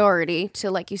a priority to,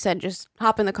 like you said, just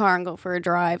hop in the car and go for a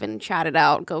drive and chat it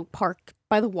out. Go park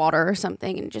by the water or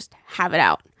something and just have it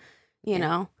out, you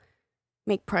know?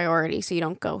 Make priority so you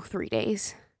don't go 3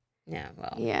 days. Yeah,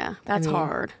 well. Yeah, that's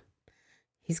hard.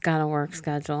 He's got a work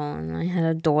schedule, and I had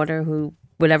a daughter who,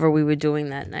 whatever we were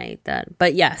doing that night,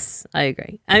 but yes, I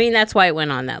agree. I mean, that's why it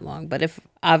went on that long, but if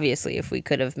we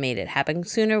could have made it happen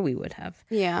sooner, we would have.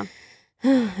 Yeah.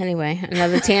 Anyway,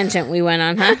 another tangent we went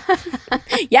on, huh?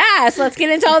 Yes, let's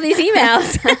get into all these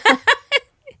emails.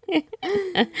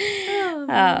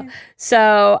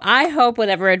 So I hope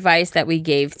whatever advice that we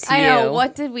gave to you. I know.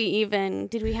 What did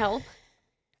we help?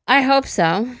 I hope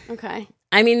so. Okay.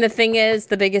 I mean, the thing is,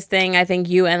 the biggest thing I think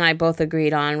you and I both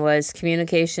agreed on was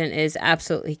communication is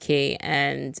absolutely key.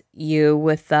 And you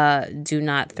with do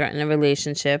not threaten a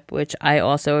relationship, which I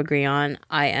also agree on.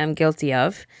 I am guilty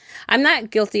of. I'm not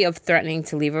guilty of threatening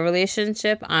to leave a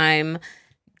relationship. I'm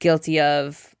guilty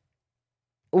of,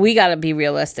 we got to be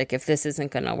realistic. If this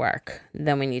isn't going to work,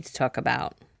 then we need to talk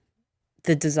about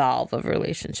the dissolve of a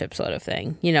relationship sort of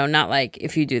thing. You know, not like,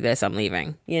 if you do this, I'm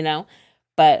leaving, you know?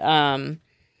 But,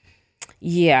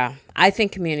 yeah, I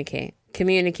think communicate.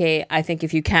 I think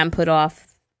if you can put off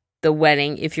the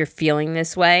wedding, if you're feeling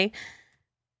this way,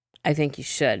 I think you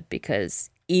should,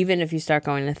 because even if you start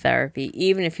going to therapy,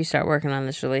 even if you start working on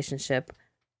this relationship,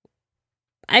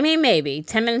 I mean, maybe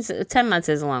 10 months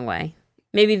is a long way.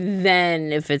 Maybe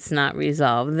then if it's not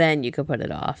resolved, then you could put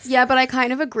it off. Yeah, but I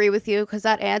kind of agree with you because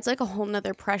that adds like a whole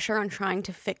nother pressure on trying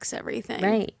to fix everything.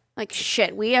 Right. Like,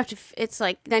 shit, we have to, it's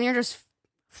like, then you're just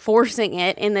forcing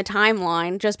it in the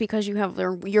timeline just because you have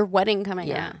your wedding coming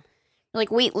up. You're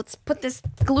like, wait, let's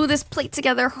glue this plate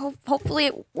together. Hopefully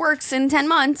it works in 10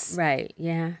 months. Right.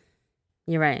 Yeah.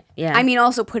 You're right. Yeah. I mean,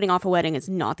 also putting off a wedding is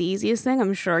not the easiest thing.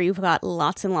 I'm sure you've got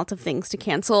lots and lots of things to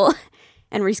cancel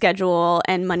and reschedule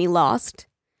and money lost.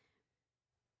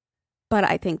 But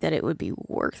I think that it would be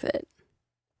worth it.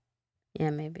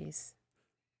 Yeah, maybe.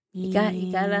 You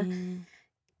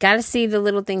gotta see the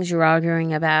little things you're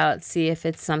arguing about, see if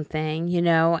it's something, you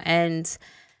know, and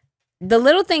the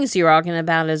little things you're arguing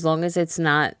about, as long as it's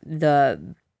not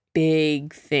the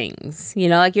big things, you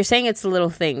know, like you're saying it's a little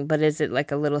thing, but is it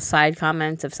like a little side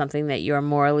comment of something that you're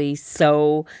morally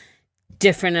so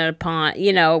different upon,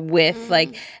 you know, with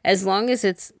like, as long as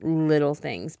it's little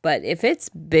things. But if it's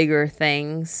bigger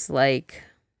things, like,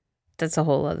 that's a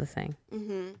whole other thing.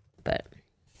 But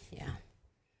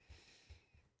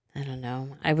I don't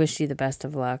know. I wish you the best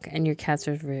of luck. And your cats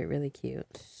are really, really cute.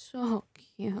 So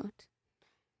cute.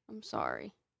 I'm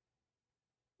sorry.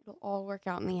 It'll all work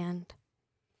out in the end.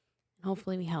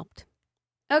 Hopefully we helped.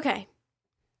 Okay.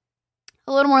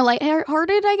 A little more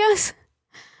lighthearted, I guess.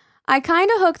 I kind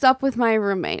of hooked up with my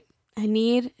roommate. I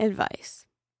need advice.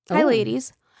 Hi,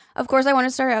 ladies. Of course, I want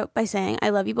to start out by saying I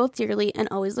love you both dearly and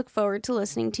always look forward to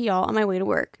listening to y'all on my way to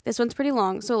work. This one's pretty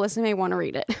long, so a listener may want to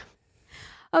read it.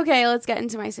 Okay, let's get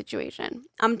into my situation.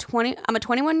 I'm a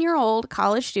 21-year-old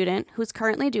college student who's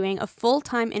currently doing a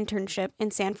full-time internship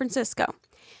in San Francisco.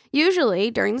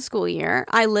 Usually, during the school year,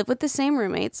 I live with the same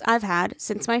roommates I've had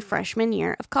since my freshman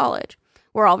year of college.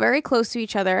 We're all very close to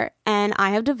each other, and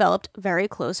I have developed very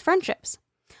close friendships.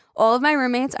 All of my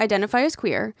roommates identify as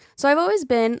queer, so I've always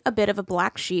been a bit of a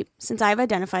black sheep since I've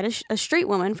identified as a straight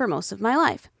woman for most of my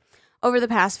life. Over the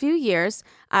past few years,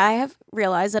 I have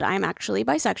realized that I'm actually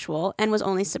bisexual and was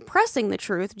only suppressing the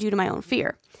truth due to my own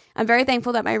fear. I'm very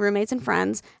thankful that my roommates and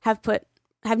friends have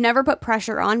never put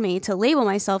pressure on me to label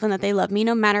myself and that they love me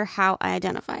no matter how I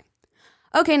identify.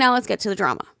 Okay, now let's get to the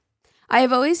drama. I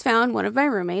have always found one of my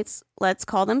roommates, let's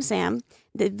call them Sam,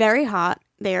 very hot.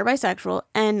 They are bisexual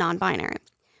and non-binary.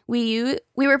 We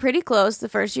were pretty close the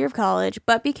first year of college,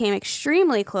 but became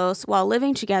extremely close while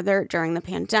living together during the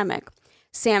pandemic.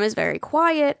 Sam is very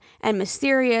quiet and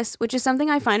mysterious, which is something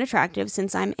I find attractive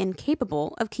since I'm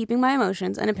incapable of keeping my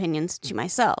emotions and opinions to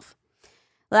myself.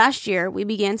 Last year, we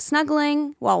began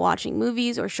snuggling while watching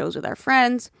movies or shows with our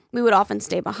friends. We would often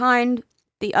stay behind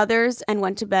the others and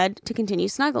went to bed to continue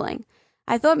snuggling.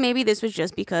 I thought maybe this was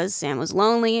just because Sam was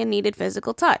lonely and needed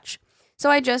physical touch, so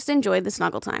I just enjoyed the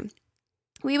snuggle time.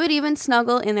 We would even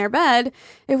snuggle in their bed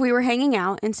if we were hanging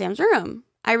out in Sam's room.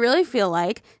 I really feel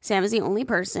like Sam is the only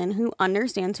person who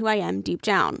understands who I am deep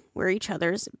down. We're each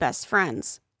other's best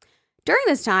friends. During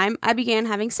this time, I began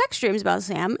having sex dreams about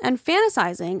Sam and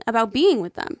fantasizing about being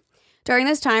with them. During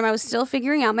this time, I was still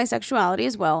figuring out my sexuality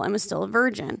as well and was still a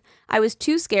virgin. I was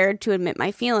too scared to admit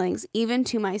my feelings, even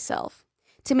to myself.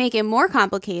 To make it more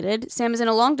complicated, Sam is in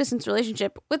a long-distance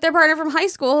relationship with their partner from high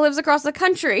school who lives across the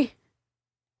country.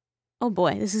 Oh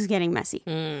boy, this is getting messy.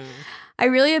 I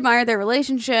really admire their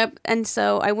relationship, and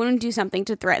so I wouldn't do something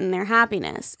to threaten their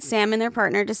happiness. Sam and their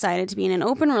partner decided to be in an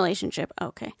open relationship,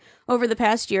 over the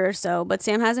past year or so, but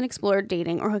Sam hasn't explored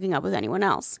dating or hooking up with anyone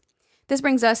else. This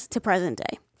brings us to present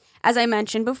day. As I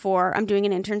mentioned before, I'm doing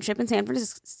an internship in San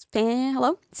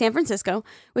Francisco,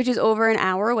 which is over an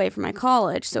hour away from my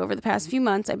college. So over the past few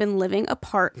months, I've been living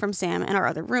apart from Sam and our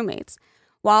other roommates.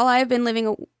 While I have been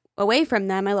living away from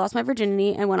them, I lost my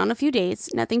virginity and went on a few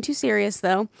dates. Nothing too serious,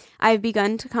 though. I have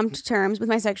begun to come to terms with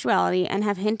my sexuality and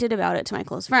have hinted about it to my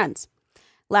close friends.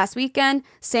 Last weekend,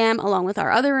 Sam, along with our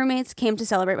other roommates, came to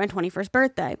celebrate my 21st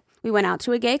birthday. We went out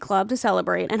to a gay club to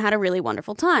celebrate and had a really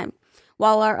wonderful time.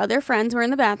 While our other friends were in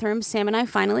the bathroom, Sam and I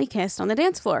finally kissed on the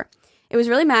dance floor. It was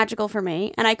really magical for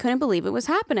me, and I couldn't believe it was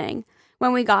happening.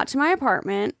 When we got to my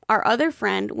apartment, our other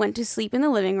friend went to sleep in the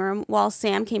living room while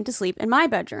Sam came to sleep in my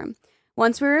bedroom.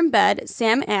 Once we were in bed,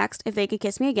 Sam asked if they could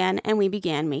kiss me again, and we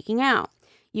began making out.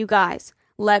 You guys,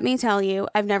 let me tell you,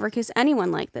 I've never kissed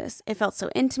anyone like this. It felt so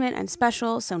intimate and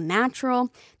special, so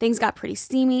natural. Things got pretty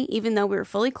steamy, even though we were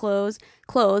fully clothed.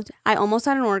 I almost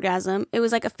had an orgasm. It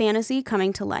was like a fantasy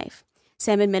coming to life.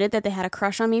 Sam admitted that they had a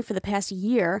crush on me for the past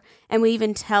year and would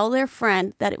even tell their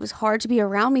friend that it was hard to be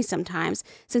around me sometimes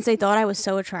since they thought I was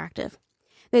so attractive.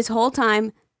 This whole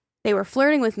time, they were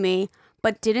flirting with me,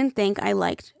 they didn't think I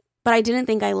liked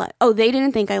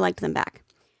them back.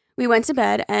 We went to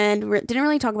bed and didn't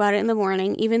really talk about it in the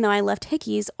morning, even though I left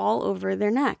hickeys all over their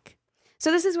neck.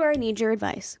 So this is where I need your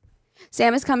advice.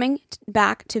 Sam is coming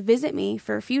back to visit me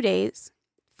for a few days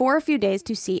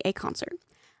to see a concert.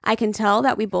 I can tell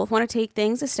that we both want to take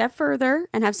things a step further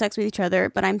and have sex with each other,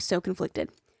 but I'm so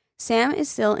conflicted. Sam is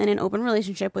still in an open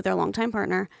relationship with their longtime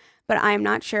partner, but I am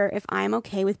not sure if I am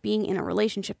okay with being in a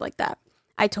relationship like that.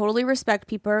 I totally respect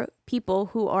people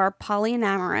who are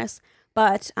polyamorous,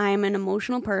 but I am an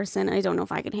emotional person and I don't know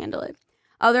if I can handle it.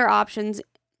 Other options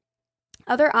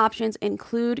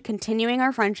include continuing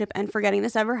our friendship and forgetting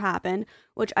this ever happened,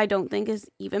 which I don't think is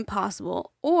even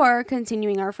possible, or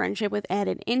continuing our friendship with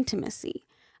added intimacy.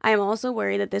 I am also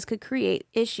worried that this could create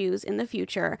issues in the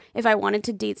future if I wanted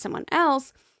to date someone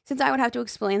else, since I would have to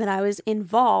explain that I was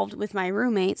involved with my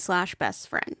roommate/best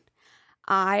friend.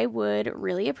 I would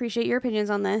really appreciate your opinions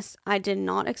on this. I did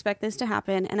not expect this to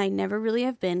happen, and I never really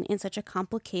have been in such a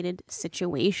complicated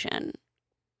situation.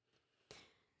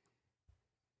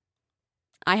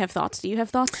 I have thoughts. Do you have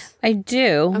thoughts? I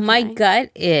do. Okay. My gut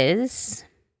is...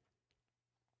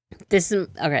 This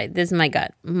is my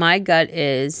gut. My gut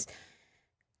is...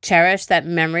 Cherish that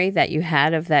memory that you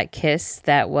had of that kiss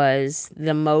that was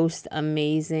the most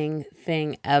amazing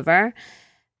thing ever.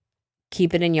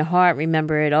 Keep it in your heart.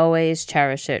 Remember it always.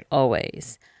 Cherish it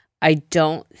always. I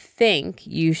don't think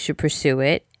you should pursue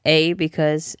it. A,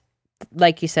 because,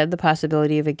 like you said, the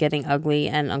possibility of it getting ugly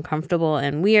and uncomfortable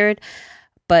and weird.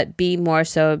 But B, more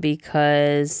so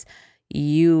because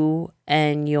you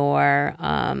and your...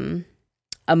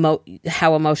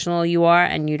 how emotional you are,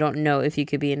 and you don't know if you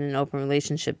could be in an open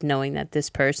relationship knowing that this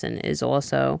person is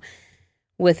also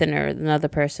with another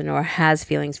person or has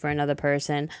feelings for another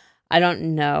person. I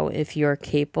don't know if you're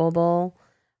capable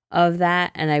of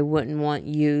that, and I wouldn't want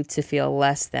you to feel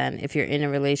less than if you're in a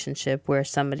relationship where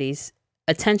somebody's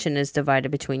attention is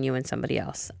divided between you and somebody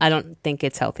else. I don't think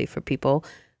it's healthy for people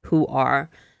who are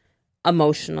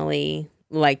emotionally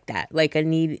like that, like I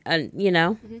don't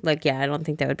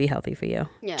think that would be healthy for you.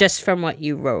 Yeah. Just from what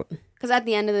you wrote. Because at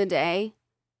the end of the day,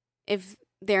 if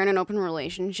they're in an open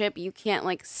relationship, you can't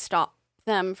stop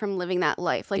them from living that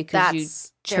life. Because you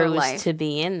chose to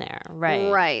be in there,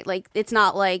 right? Right. It's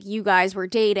not like you guys were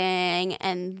dating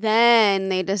and then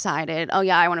they decided, oh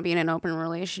yeah, I want to be in an open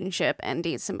relationship and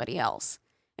date somebody else.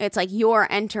 It's like you're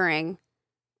entering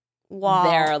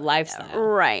their lifestyle,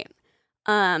 right?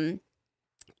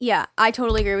 Yeah, I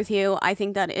totally agree with you. I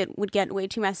think that it would get way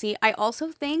too messy. I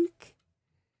also think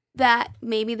that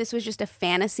maybe this was just a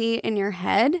fantasy in your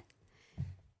head,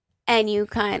 and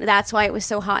that's why it was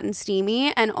so hot and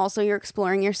steamy, and also you're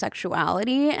exploring your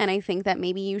sexuality, and I think that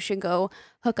maybe you should go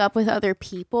hook up with other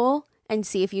people and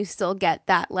see if you still get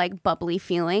that bubbly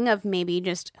feeling of maybe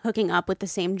just hooking up with the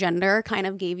same gender kind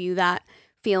of gave you that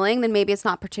feeling. Then maybe it's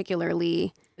not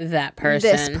particularly... that person.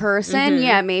 This person. Mm-hmm.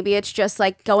 Yeah, maybe it's just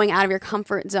going out of your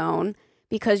comfort zone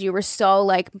because you were so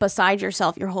beside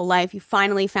yourself your whole life. You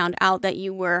finally found out that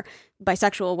you were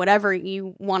bisexual, whatever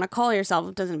you want to call yourself.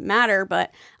 It doesn't matter. But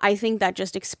I think that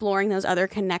just exploring those other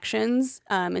connections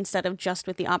instead of just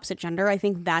with the opposite gender, I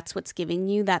think that's what's giving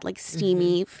you that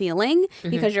steamy feeling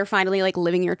because you're finally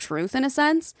living your truth in a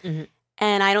sense. Mm-hmm.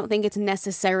 And I don't think it's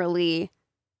necessarily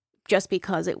just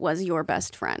because it was your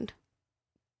best friend.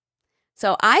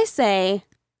 So I say,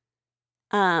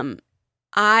 I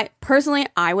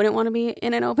wouldn't want to be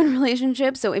in an open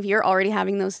relationship. So if you're already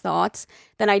having those thoughts,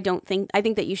 then I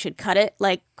think that you should cut it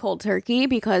cold turkey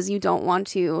because you don't want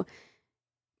to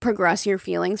progress your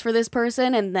feelings for this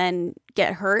person and then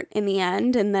get hurt in the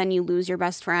end and then you lose your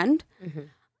best friend.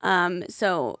 Mm-hmm.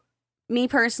 So me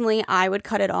personally, I would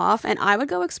cut it off and I would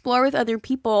go explore with other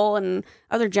people and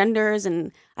other genders.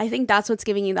 And I think that's what's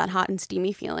giving you that hot and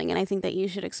steamy feeling. And I think that you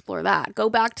should explore that. Go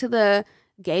back to the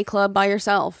gay club by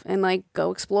yourself and go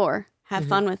explore. Have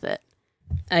fun with it.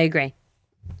 I agree.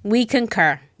 We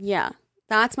concur. Yeah,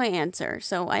 that's my answer.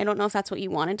 So I don't know if that's what you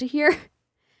wanted to hear,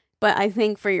 but I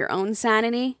think for your own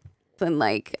sanity and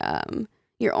like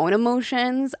your own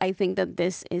emotions, I think that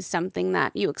this is something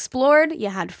that you explored, you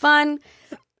had fun,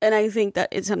 and I think that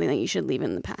it's something that you should leave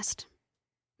in the past.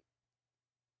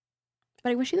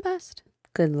 But I wish you the best.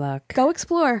 Good luck. Go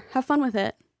explore. Have fun with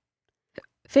it.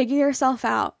 Figure yourself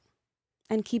out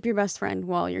and keep your best friend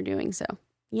while you're doing so.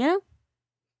 You know?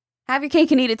 Have your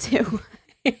cake and eat it too.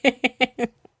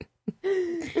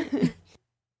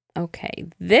 Okay.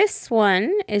 This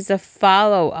one is a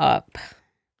follow-up,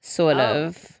 sort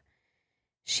of.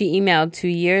 She emailed 2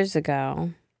 years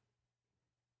ago.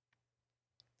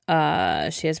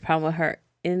 She has a problem with her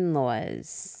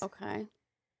in-laws. Okay.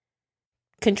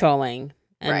 Controlling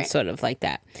and sort of like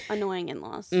that. Annoying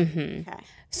in-laws. Mm-hmm. Okay.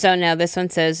 So now this one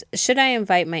says, should I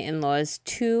invite my in-laws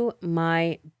to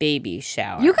my baby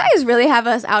shower? You guys really have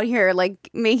us out here like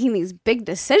making these big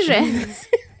decisions.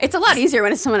 It's a lot easier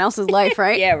when it's someone else's life,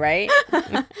 right? Yeah, right?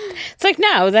 It's like,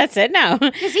 no, that's it. No.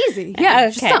 It's easy.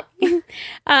 Yeah. Okay.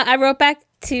 I wrote back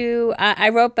to I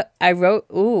wrote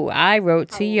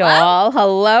to y'all.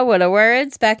 Hello, what are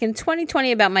words? Back in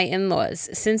 2020 about my in-laws.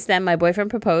 Since then, my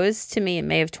boyfriend proposed to me in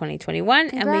May of 2021,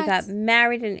 Congrats. and we got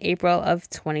married in April of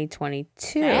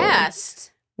 2022.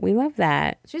 Fast. We love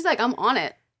that. She's like, I'm on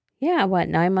it. Yeah, what,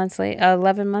 9 months later?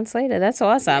 11 months later? That's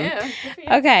awesome. Yeah.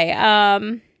 Okay,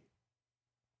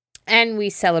 and we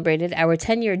celebrated our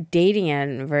 10-year dating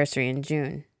anniversary in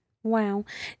June. Wow.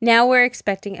 Now we're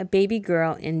expecting a baby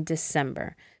girl in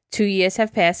December. 2 years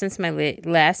have passed since my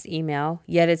last email,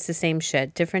 yet it's the same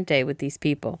shit, different day with these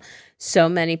people. So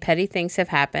many petty things have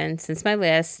happened since my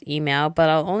last email, but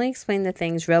I'll only explain the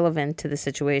things relevant to the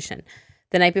situation.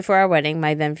 The night before our wedding,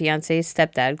 my then fiance's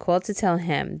stepdad called to tell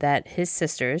him that his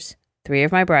sisters, 3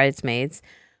 of my bridesmaids,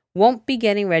 won't be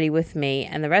getting ready with me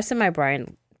and the rest of my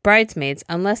bridesmaids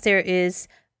unless there is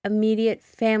immediate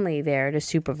family there to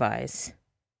supervise.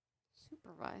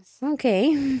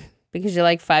 Okay, because you're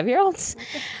like 5-year-olds.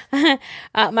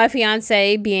 My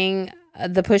fiance, being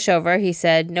the pushover, he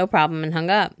said, no problem, and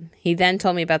hung up. He then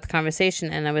told me about the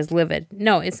conversation, and I was livid.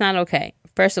 No, it's not okay.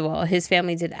 First of all, his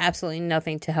family did absolutely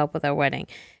nothing to help with our wedding.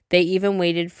 They even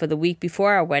waited for the week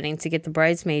before our wedding to get the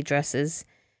bridesmaid dresses,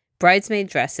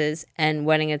 and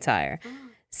wedding attire.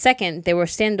 Second, they were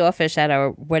standoffish at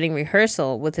our wedding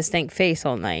rehearsal with a stank face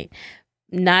all night.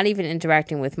 Not even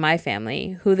interacting with my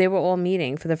family, who they were all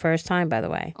meeting for the first time, by the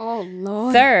way. Oh,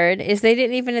 Lord. Third is they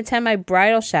didn't even attend my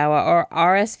bridal shower or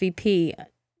RSVP,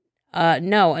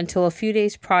 until a few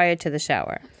days prior to the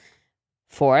shower.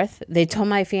 Fourth, they told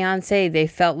my fiance they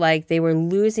felt like they were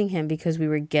losing him because we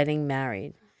were getting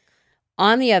married.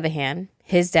 On the other hand,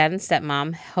 his dad and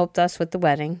stepmom helped us with the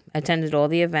wedding, attended all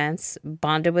the events,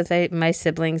 bonded with my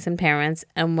siblings and parents,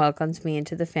 and welcomed me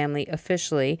into the family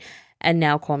officially, and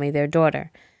now call me their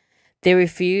daughter. They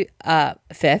fifth,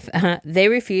 they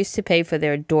refused to pay for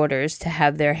their daughters to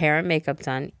have their hair and makeup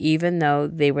done, even though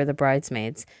they were the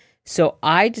bridesmaids. So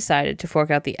I decided to fork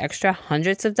out the extra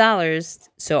hundreds of dollars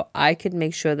so I could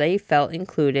make sure they felt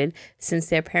included, since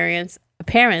their parents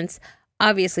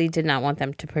obviously did not want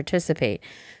them to participate.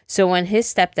 So when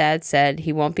his stepdad said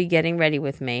he won't be getting ready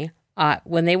with me,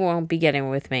 when they won't be getting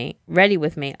ready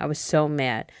with me, I was so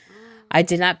mad. I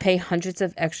did not pay hundreds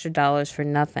of extra dollars for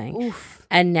nothing. Oof.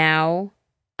 And now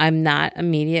I'm not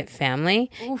immediate family.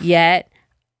 Oof. Yet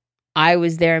I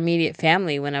was their immediate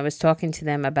family when I was talking to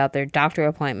them about their doctor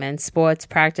appointments, sports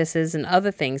practices, and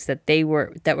other things that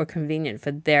were convenient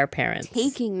for their parents.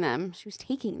 Taking them. She was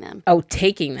taking them. Oh,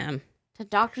 taking them. To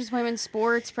doctor's appointments,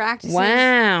 sports practices.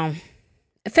 Wow.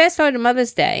 Fast forward to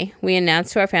Mother's Day, we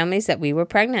announced to our families that we were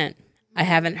pregnant. I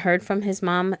haven't heard from his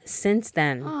mom since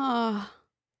then. Oh.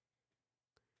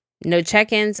 No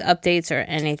check-ins, updates, or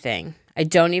anything. I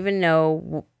don't even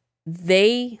know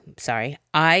if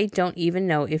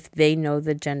they know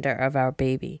the gender of our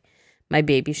baby. My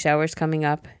baby shower's coming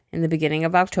up in the beginning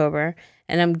of October,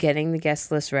 and I'm getting the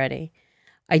guest list ready.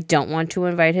 I don't want to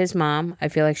invite his mom. I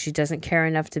feel like she doesn't care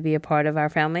enough to be a part of our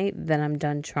family. Then I'm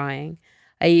done trying.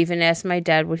 I even asked my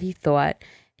dad what he thought.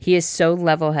 He is so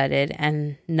level-headed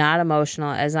and not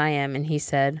emotional as I am, and he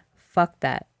said, fuck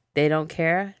that. They don't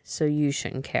care, so you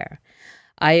shouldn't care.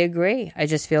 I agree. I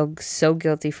just feel so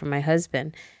guilty for my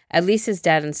husband. At least his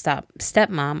dad and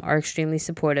stepmom are extremely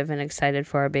supportive and excited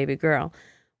for our baby girl.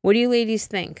 What do you ladies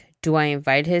think? Do I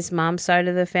invite his mom's side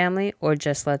of the family or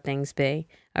just let things be?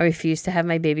 I refuse to have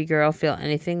my baby girl feel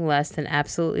anything less than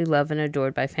absolutely loved and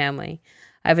adored by family.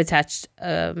 I've attached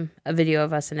a video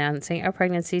of us announcing our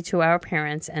pregnancy to our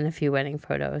parents and a few wedding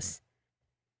photos.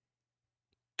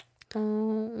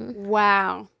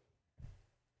 Wow.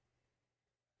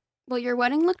 Well, your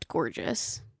wedding looked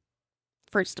gorgeous,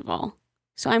 first of all.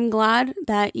 So I'm glad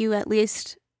that you at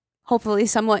least, hopefully,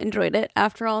 somewhat enjoyed it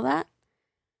after all that.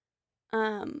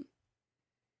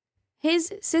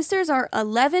 His sisters are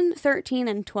 11, 13,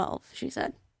 and 12, she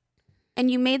said. And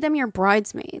you made them your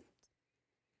bridesmaid.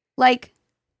 Like,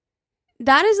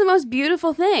 that is the most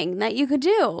beautiful thing that you could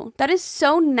do. That is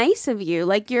so nice of you.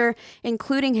 Like, you're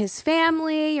including his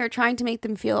family. You're trying to make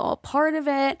them feel all part of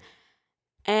it.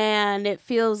 And it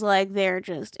feels like they're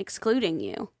just excluding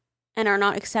you and are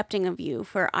not accepting of you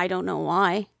for I don't know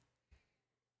why.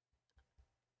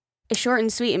 It's short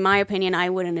and sweet. In my opinion,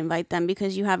 I wouldn't invite them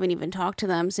because you haven't even talked to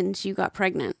them since you got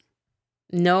pregnant.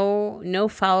 No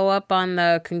follow-up on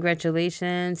the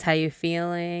congratulations, how you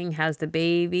feeling, how's the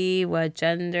baby, what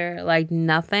gender, like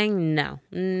nothing? No.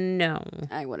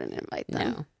 I wouldn't invite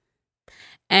them. No.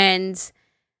 And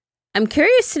I'm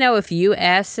curious to know if you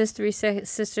asked his three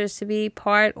sisters to be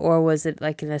part, or was it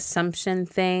like an assumption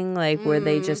thing, like where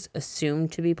they just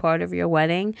assumed to be part of your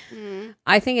wedding?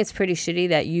 I think it's pretty shitty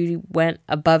that you went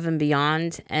above and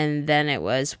beyond, and then it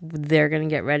was they're going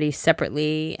to get ready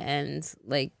separately, and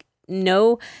like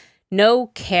no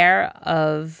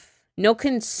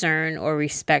concern or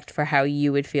respect for how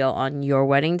you would feel on your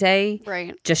wedding day.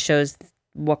 Right. Just shows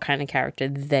what kind of character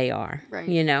they are. Right.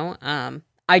 You know?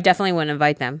 I definitely wouldn't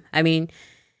invite them. I mean,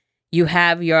 you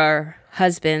have your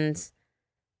husband's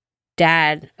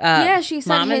dad. She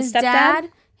said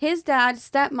his dad,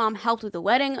 stepmom helped with the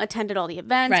wedding, attended all the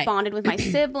events, bonded with my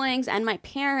siblings and my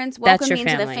parents, welcomed me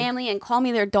into the family and called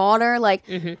me their daughter. Like,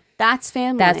 that's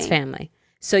family. That's family.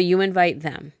 So you invite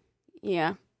them.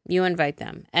 Yeah. You invite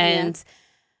them. And,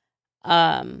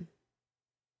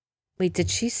 wait, did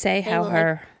she say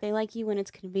they like you when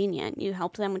it's convenient. You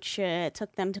helped them with shit,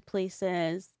 took them to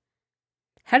places.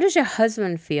 How does your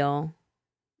husband feel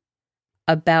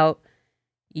about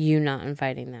you not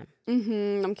inviting them?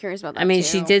 I'm curious about that. I mean, too.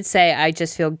 She did say, I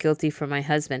just feel guilty for my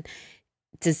husband.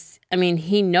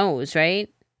 He knows, right?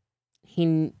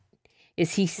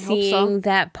 Is he seeing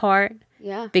that part?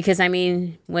 Yeah. Because, I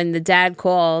mean, when the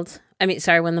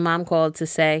mom called to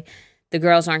say the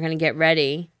girls aren't going to get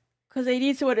ready. Because they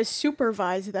need someone to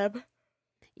supervise them.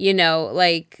 You know,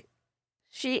 like.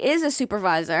 She is a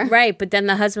supervisor. Right. But then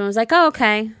the husband was like, oh,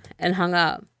 okay. And hung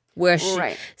up.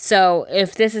 Right. So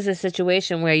if this is a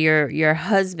situation where your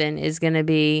husband is going to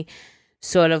be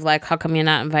sort of like, how come you're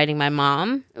not inviting my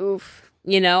mom? Oof.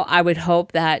 You know, I would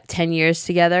hope that 10 years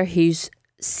together, he's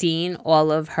seen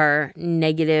all of her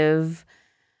negative,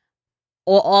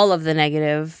 or all of the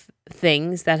negative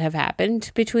things that have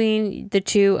happened between the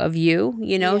two of you,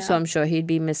 you know, so I'm sure he'd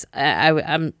be I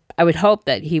would hope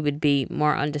that he would be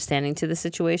more understanding to the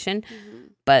situation.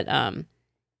 But I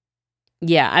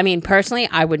mean, personally,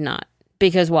 I would not,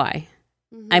 because why?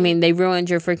 I mean, they ruined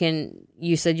your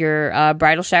you said your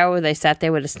bridal shower where they sat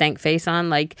there with a stank face on.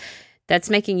 Like, that's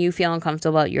making you feel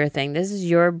uncomfortable about your thing. This is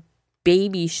your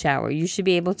baby shower. You should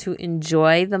be able to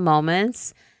enjoy the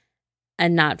moments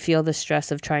and not feel the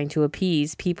stress of trying to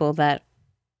appease people that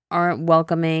aren't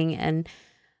welcoming and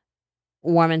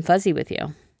warm and fuzzy with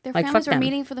you. Their families were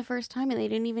meeting for the first time and they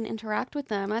didn't even interact with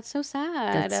them. That's so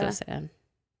sad. That's so sad.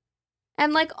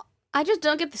 And like, I just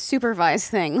don't get the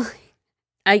supervised thing.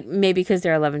 Maybe because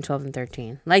they're 11, 12, and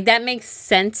 13. Like, that makes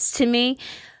sense to me.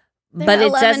 They're but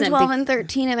 11, it doesn't 12, and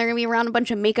 13, and they're going to be around a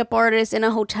bunch of makeup artists in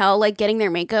a hotel, like, getting their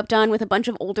makeup done with a bunch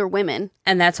of older women.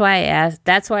 And that's why I asked.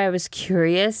 That's why I was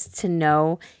curious to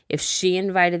know if she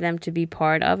invited them to be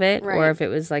part of it, or if it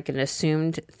was, like, an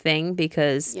assumed thing,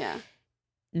 because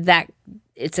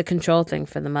it's a control thing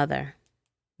for the mother,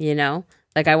 you know?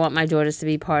 Like, I want my daughters to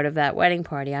be part of that wedding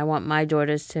party. I want my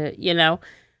daughters to, you know?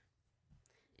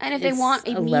 And if they want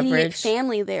immediate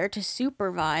family there to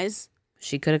supervise.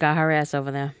 She could have got her ass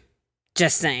over there.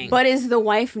 Just saying. But is the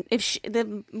wife, if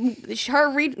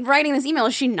writing this email,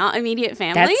 is she not immediate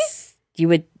family?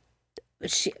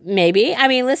 Maybe. I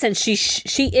mean, listen, she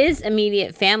is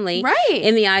immediate family, right,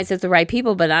 in the eyes of the right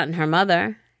people, but not in her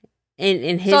mother,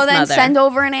 in his mother. So then send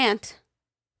over an aunt.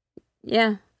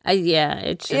 Yeah.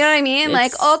 It's just, you know what I mean?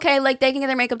 Like, okay, like they can get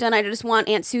their makeup done. I just want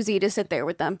Aunt Susie to sit there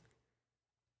with them.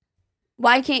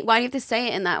 Why do you have to say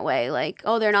it in that way? Like,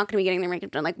 oh, they're not going to be getting their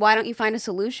makeup done. Like, why don't you find a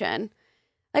solution?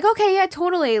 Like, okay, yeah,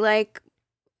 totally. Like,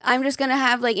 I'm just going to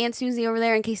have, like, Aunt Susie over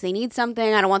there in case they need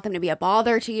something. I don't want them to be a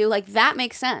bother to you. Like, that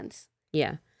makes sense.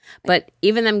 Yeah. But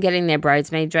even them getting their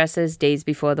bridesmaid dresses days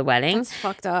before the wedding. That's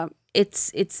fucked up.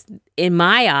 It's in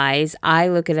my eyes, I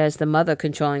look at it as the mother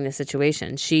controlling the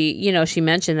situation. She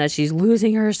mentioned that she's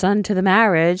losing her son to the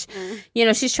marriage. You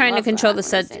know, she's trying to control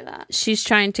she's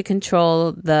trying to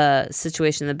control the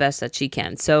situation the best that she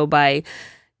can. So by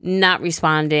not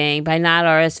responding, by not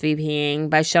RSVPing,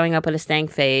 by showing up with a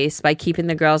stank face, by keeping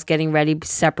the girls getting ready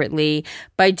separately,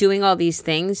 by doing all these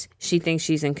things, she thinks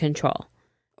she's in control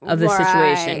of the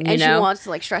situation. And she wants to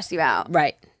like stress you out.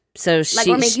 Right. So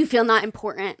or make you feel not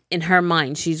important. In her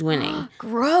mind, she's winning.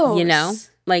 Gross. You know?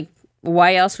 Like,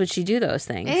 why else would she do those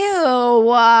things?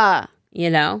 Ew. You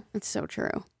know? It's so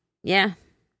true. Yeah.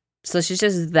 So she's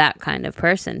just that kind of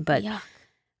person. But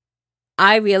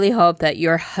I really hope that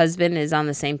your husband is on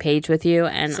the same page with you.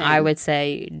 And I would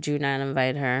say, do not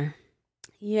invite her.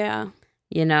 Yeah.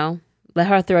 You know? Let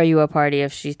her throw you a party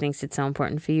if she thinks it's so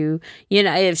important for you. You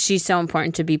know, if she's so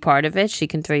important to be part of it, she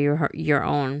can throw you your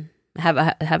own. Have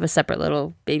a separate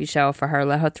little baby shower for her.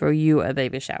 Let her throw you a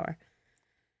baby shower.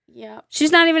 Yeah.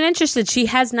 She's not even interested. She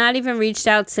has not even reached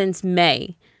out since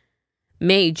May,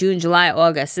 June, July,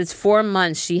 August. It's 4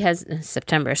 months.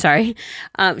 September, sorry.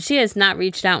 She has not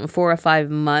reached out in 4 or 5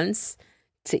 months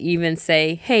to even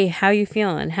say, hey, how you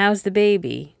feeling? How's the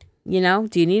baby? You know,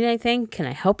 do you need anything? Can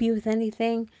I help you with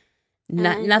anything?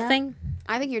 Nothing?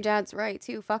 I think your dad's right,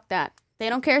 too. Fuck that. They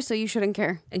don't care, so you shouldn't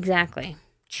care. Exactly.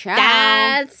 Ciao.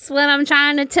 That's what I'm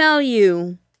trying to tell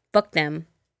you. Fuck them.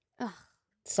 Ugh.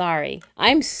 Sorry.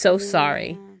 I'm so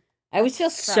sorry. I always feel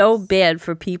so bad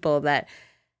for people that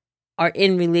are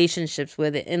in relationships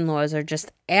where the in-laws are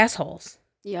just assholes.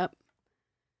 Yep.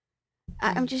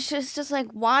 I'm just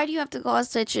like, why do you have to cause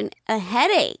such a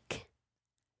headache?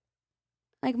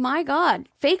 Like, my God.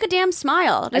 Fake a damn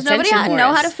smile. Does nobody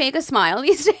know how to fake a smile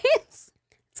these days?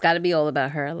 It's got to be all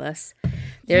about her, Alyssa.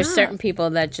 There's certain people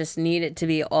that just need it to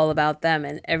be all about them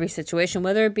in every situation,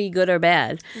 whether it be good or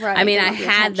bad. Right. I mean, I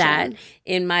had that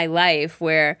in my life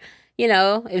where, you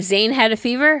know, if Zane had a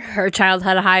fever, her child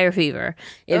had a higher fever.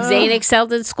 If Zane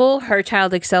excelled in school, her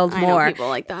child excelled more. I know people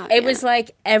like that. It was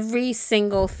like every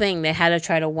single thing they had to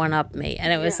try to one-up me.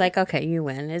 And it was like, okay, you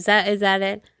win. Is that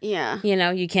it? Yeah. You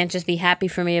know, you can't just be happy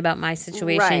for me about my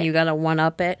situation. Right. You got to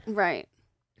one-up it. Right.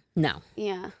 No.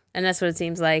 Yeah. And that's what it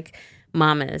seems like.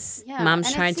 Mom is. Yeah.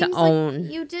 Mom's trying to own.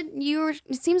 Like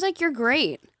it seems like you're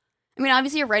great. I mean,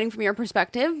 obviously you're writing from your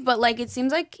perspective, but like it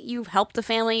seems like you've helped the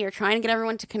family. You're trying to get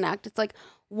everyone to connect. It's like,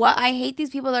 I hate these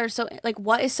people that are so, like,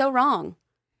 what is so wrong?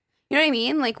 You know what I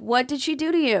mean? Like, what did she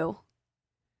do to you?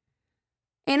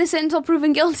 Innocent until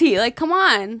proven guilty. Like, come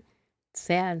on.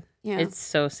 Sad. Yeah. It's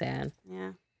so sad.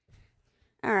 Yeah.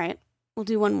 All right. We'll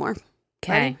do one more.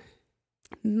 Okay.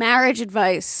 Marriage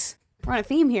advice. We're on a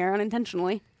theme here,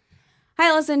 unintentionally.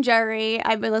 Hi, listen, Jerry.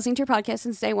 I've been listening to your podcast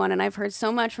since day one, and I've heard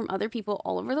so much from other people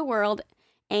all over the world,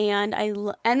 and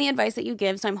the advice that you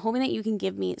give, so I'm hoping that you can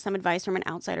give me some advice from an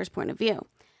outsider's point of view.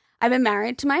 I've been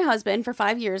married to my husband for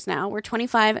 5 years now. We're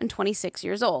 25 and 26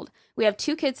 years old. We have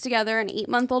 2 kids together, an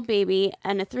 8-month-old baby,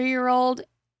 and a 3-year-old,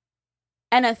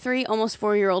 and a 3, almost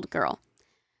 4-year-old girl.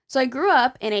 So I grew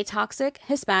up in a toxic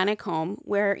Hispanic home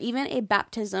where even a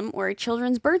baptism or a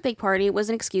children's birthday party was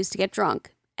an excuse to get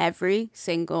drunk. Every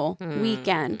single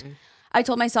weekend. I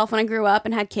told myself when I grew up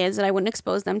and had kids that I wouldn't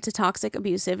expose them to toxic,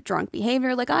 abusive, drunk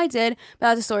behavior like I did, but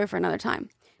that's a story for another time.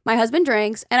 My husband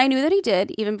drinks, and I knew that he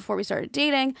did, even before we started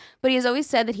dating, but he has always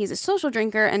said that he's a social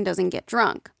drinker and doesn't get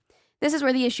drunk. This is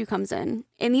where the issue comes in.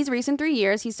 In these recent 3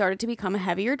 years, he started to become a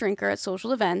heavier drinker at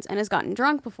social events and has gotten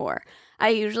drunk before. I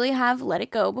usually have let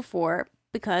it go before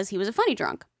because he was a funny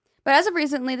drunk. But as of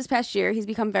recently, this past year, he's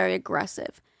become very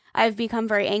aggressive. I've become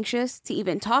very anxious to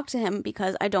even talk to him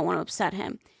because I don't want to upset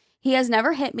him. He has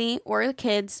never hit me or the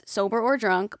kids, sober or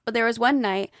drunk, but there was one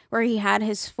night where he had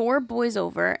his 4 boys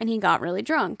over and he got really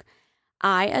drunk.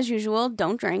 I, as usual,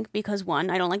 don't drink because 1,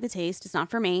 I don't like the taste, it's not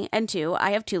for me, and 2,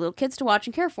 I have 2 little kids to watch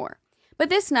and care for. But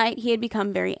this night, he had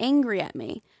become very angry at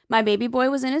me. My baby boy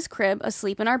was in his crib,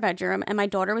 asleep in our bedroom, and my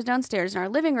daughter was downstairs in our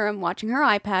living room watching her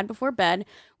iPad before bed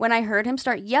when I heard him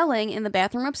start yelling in the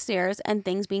bathroom upstairs and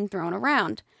things being thrown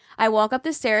around. I walk up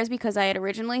the stairs because I had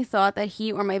originally thought that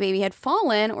he or my baby had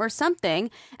fallen or something,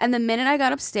 and the minute I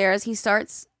got upstairs,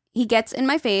 he gets in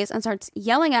my face and starts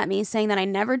yelling at me, saying that I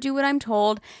never do what I'm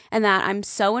told and that I'm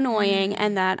so annoying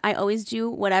and that I always do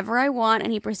whatever I want,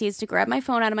 and he proceeds to grab my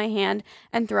phone out of my hand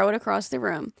and throw it across the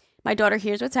room. My daughter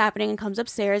hears what's happening and comes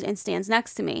upstairs and stands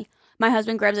next to me. My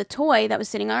husband grabs a toy that was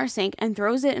sitting on our sink and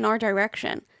throws it in our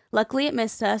direction. Luckily, it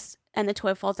missed us, and the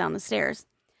toy falls down the stairs.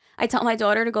 I tell my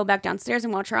daughter to go back downstairs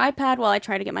and watch her iPad while I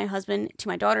try to get my husband to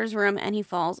my daughter's room, and he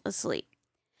falls asleep.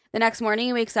 The next morning,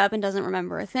 he wakes up and doesn't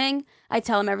remember a thing. I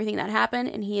tell him everything that happened,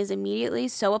 and he is immediately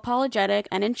so apologetic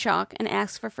and in shock and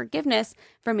asks for forgiveness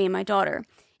from me and my daughter.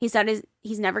 He said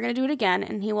he's never going to do it again,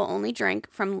 and he will only drink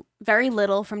from very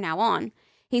little from now on.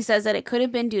 He says that it could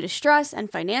have been due to stress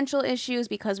and financial issues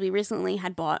because we recently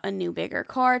had bought a new, bigger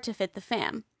car to fit the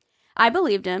fam. I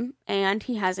believed him, and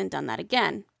he hasn't done that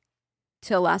again.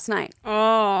 Till last night.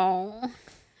 Oh.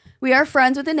 We are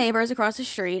friends with the neighbors across the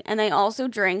street, and they also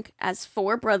drink as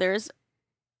four brothers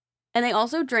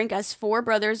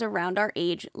around our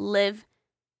age live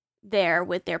there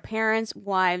with their parents,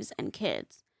 wives, and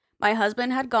kids. My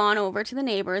husband had gone over to the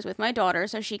neighbors with my daughter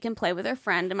so she can play with her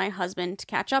friend and my husband to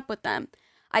catch up with them.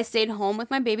 I stayed home with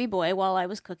my baby boy while I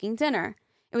was cooking dinner.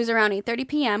 It was around 8:30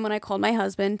 p.m. when I called my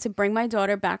husband to bring my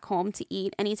daughter back home to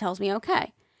eat, and he tells me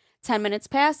okay. 10 minutes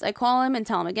pass, I call him and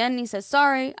tell him again, and he says,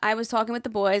 sorry, I was talking with the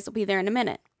boys, I'll be there in a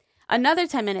minute. Another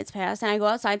 10 minutes pass, and I go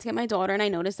outside to get my daughter, and I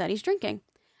notice that he's drinking.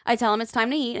 I tell him it's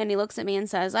time to eat, and he looks at me and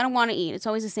says, I don't want to eat, it's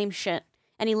always the same shit.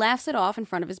 And he laughs it off in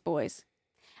front of his boys.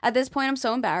 At this point, I'm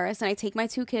so embarrassed, and I take my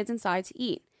two kids inside to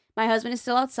eat. My husband is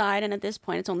still outside, and at this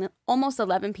point, it's only almost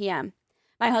 11 p.m.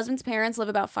 My husband's parents live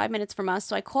about 5 minutes from us,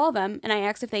 so I call them, and I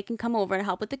ask if they can come over to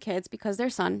help with the kids because their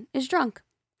son is drunk.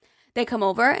 They come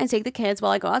over and take the kids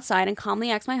while I go outside and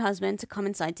calmly ask my husband to come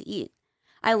inside to eat.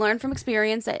 I learned from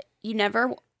experience that you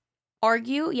never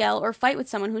argue, yell, or fight with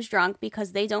someone who's drunk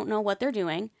because they don't know what they're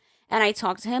doing, and I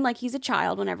talk to him like he's a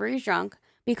child whenever he's drunk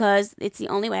because it's the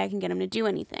only way I can get him to do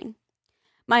anything.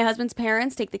 My husband's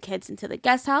parents take the kids into the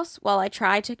guest house while I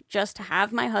try to just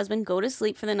have my husband go to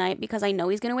sleep for the night because I know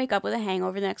he's going to wake up with a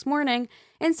hangover the next morning.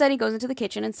 Instead, he goes into the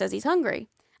kitchen and says he's hungry.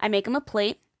 I make him a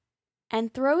plate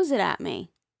and throws it at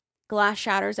me. Glass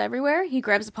shatters everywhere. He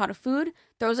grabs a pot of food,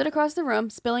 throws it across the room,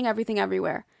 spilling everything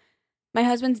everywhere. My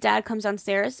husband's dad comes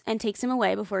downstairs and takes him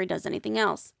away before he does anything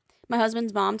else. My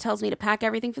husband's mom tells me to pack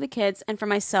everything for the kids and for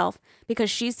myself because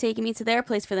she's taking me to their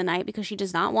place for the night because she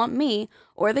does not want me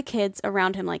or the kids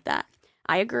around him like that.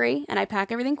 I agree, and I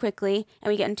pack everything quickly,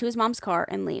 and we get into his mom's car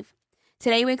and leave.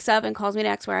 Today he wakes up and calls me to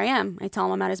ask where I am. I tell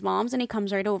him I'm at his mom's, and he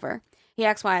comes right over. He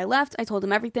asks why I left. I told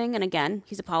him everything, and again,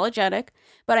 he's apologetic,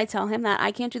 but I tell him that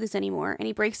I can't do this anymore, and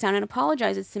he breaks down and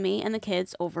apologizes to me and the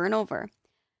kids over and over.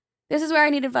 This is where I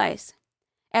need advice.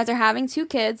 After having two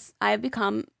kids, I have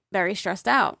become very stressed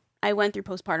out. I went through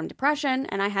postpartum depression,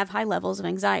 and I have high levels of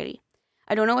anxiety.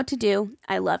 I don't know what to do.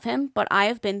 I love him, but I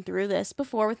have been through this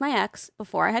before with my ex,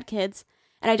 before I had kids,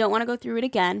 and I don't want to go through it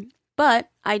again, but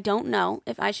I don't know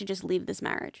if I should just leave this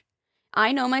marriage.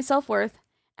 I know my self-worth,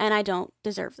 and I don't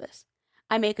deserve this.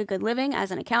 I make a good living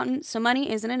as an accountant, so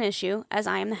money isn't an issue as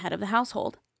I am the head of the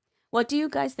household. What do you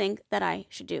guys think that I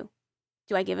should do?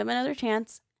 Do I give him another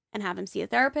chance and have him see a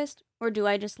therapist, or do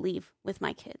I just leave with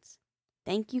my kids?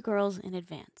 Thank you, girls, in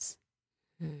advance.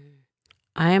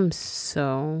 I am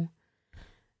so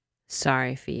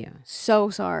sorry for you.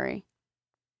 So sorry.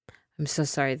 I'm so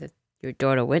sorry that your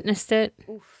daughter witnessed it.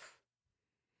 Oof.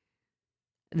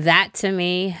 That to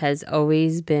me has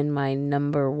always been my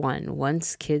number one.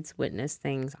 Once kids witness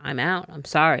things, I'm out. I'm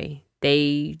sorry.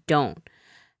 They don't.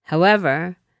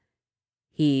 However,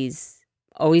 he's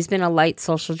always been a light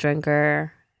social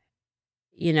drinker.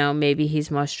 You know, maybe he's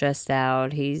more stressed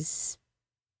out. He's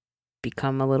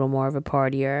become a little more of a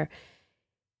partier.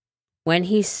 When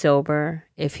he's sober,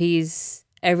 if he's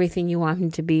everything you want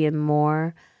him to be and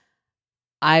more,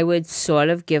 I would sort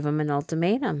of give him an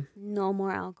ultimatum. No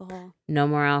more alcohol. No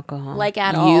more alcohol. Like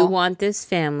at all. You want this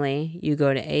family, you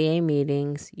go to AA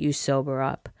meetings, you sober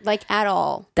up. Like at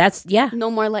all. That's, yeah. No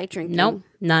more light drinking. Nope,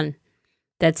 none.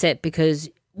 That's it,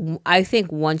 because I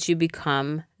think once you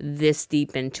become this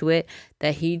deep into it,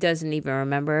 that he doesn't even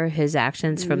remember his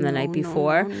actions from the night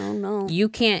before. No. You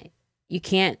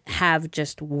can't have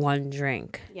just one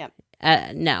drink. Yep.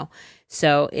 No.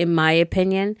 So in my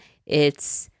opinion,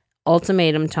 it's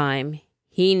ultimatum time.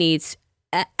 He needs,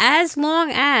 as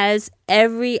long as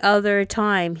every other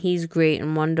time he's great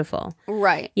and wonderful.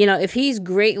 Right. You know, if he's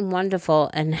great and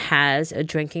wonderful and has a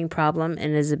drinking problem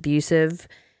and is abusive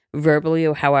verbally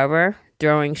or however,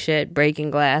 throwing shit,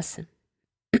 breaking glass,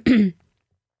 he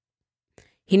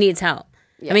needs help.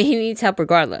 Yeah. I mean, he needs help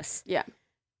regardless. Yeah.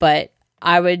 But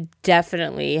I would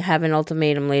definitely have an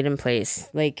ultimatum laid in place.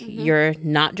 Like, you're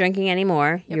not drinking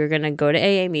anymore. Yep. You're going to go to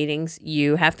AA meetings.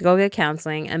 You have to go get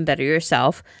counseling and better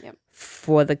yourself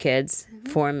for the kids,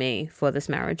 for me, for this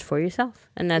marriage, for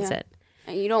yourself. And that's it.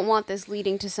 And you don't want this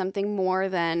leading to something more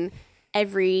than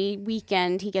every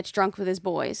weekend he gets drunk with his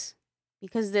boys,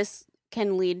 because this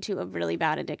can lead to a really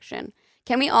bad addiction.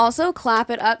 Can we also clap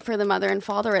it up for the mother and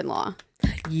father-in-law?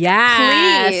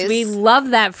 Yes, please. We love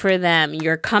that for them.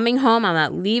 You're coming home. I'm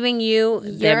not leaving you.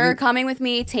 You're coming with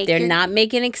me. They're not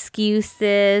making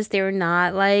excuses. They're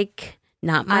not like,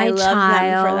 not my child. I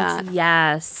love them for that.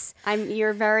 Yes.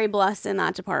 You're very blessed in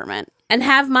that department. And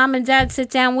have mom and dad sit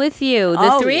down with you.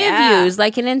 The three of you is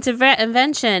like an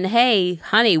intervention. Hey,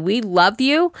 honey, we love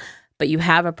you, but you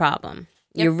have a problem.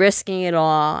 You're risking it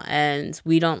all, and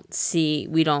we don't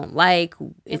like,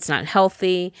 it's not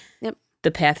healthy,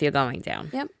 the path you're going down.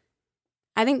 Yep.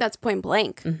 I think that's point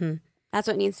blank. Mm-hmm. That's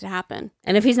what needs to happen.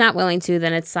 And if he's not willing to,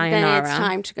 then it's sayonara. Then it's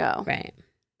time to go. Right.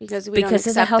 Because of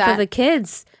the health of the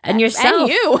kids and yourself. And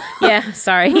you. Yeah,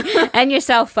 sorry. And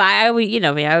yourself. I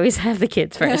always have the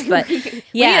kids first. But we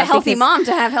need a healthy mom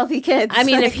to have healthy kids. I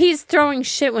mean, if he's throwing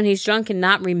shit when he's drunk and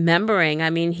not remembering,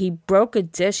 I mean, he broke a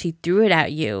dish, he threw it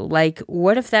at you. Like,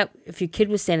 what if your kid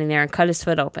was standing there and cut his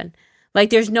foot open?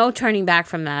 Like, there's no turning back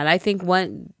from that. I think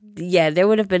there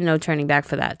would have been no turning back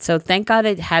for that. So thank God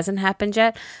it hasn't happened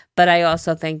yet. But I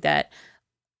also think that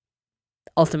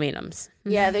ultimatums.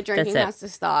 Yeah, the drinking has to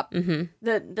stop. Mm-hmm.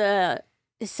 The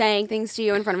saying things to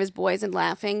you in front of his boys and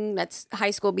laughing, that's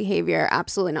high school behavior.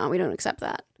 Absolutely not. We don't accept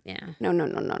that. Yeah.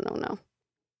 No.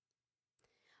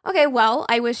 Okay, well,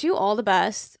 I wish you all the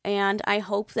best, and I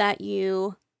hope that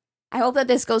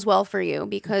this goes well for you,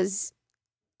 because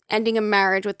ending a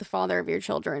marriage with the father of your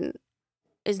children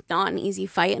is not an easy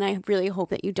fight, and I really hope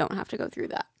that you don't have to go through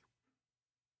that.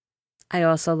 I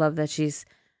also love that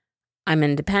I'm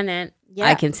independent. Yeah.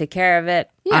 I can take care of it.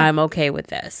 Yeah. I'm okay with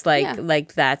this.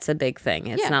 Like that's a big thing.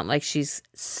 It's not like she's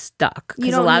stuck.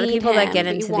 Because a lot of people that get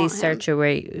into these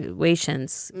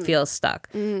situations feel stuck.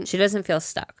 Mm. She doesn't feel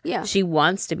stuck. Yeah. She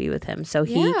wants to be with him. So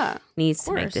he needs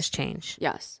to make this change.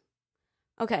 Yes.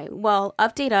 Okay. Well,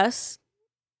 update us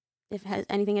if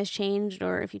anything has changed,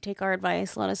 or if you take our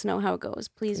advice, let us know how it goes.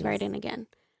 Please write in again.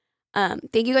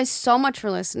 Thank you guys so much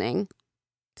for listening.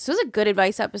 This was a good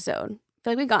advice episode. I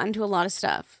feel like we got into a lot of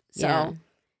stuff. So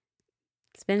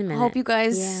it's been a minute. Hope you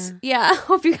guys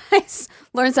hope you guys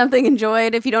learned something,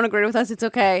 enjoyed. If you don't agree with us, it's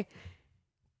okay.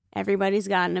 Everybody's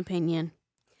got an opinion.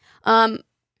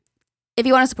 If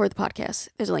you want to support the podcast,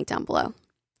 there's a link down below.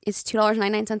 It's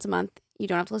 $2.99 a month. You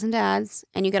don't have to listen to ads,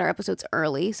 and you get our episodes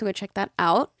early. So go check that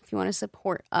out if you want to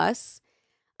support us.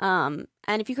 And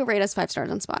if you could rate us 5 stars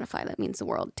on Spotify, that means the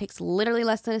world. It takes literally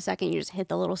less than a second. You just hit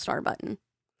the little star button.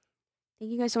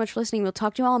 Thank you guys so much for listening. We'll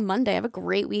talk to you all on Monday. Have a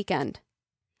great weekend.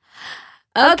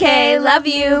 Okay, love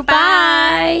you.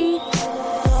 Bye.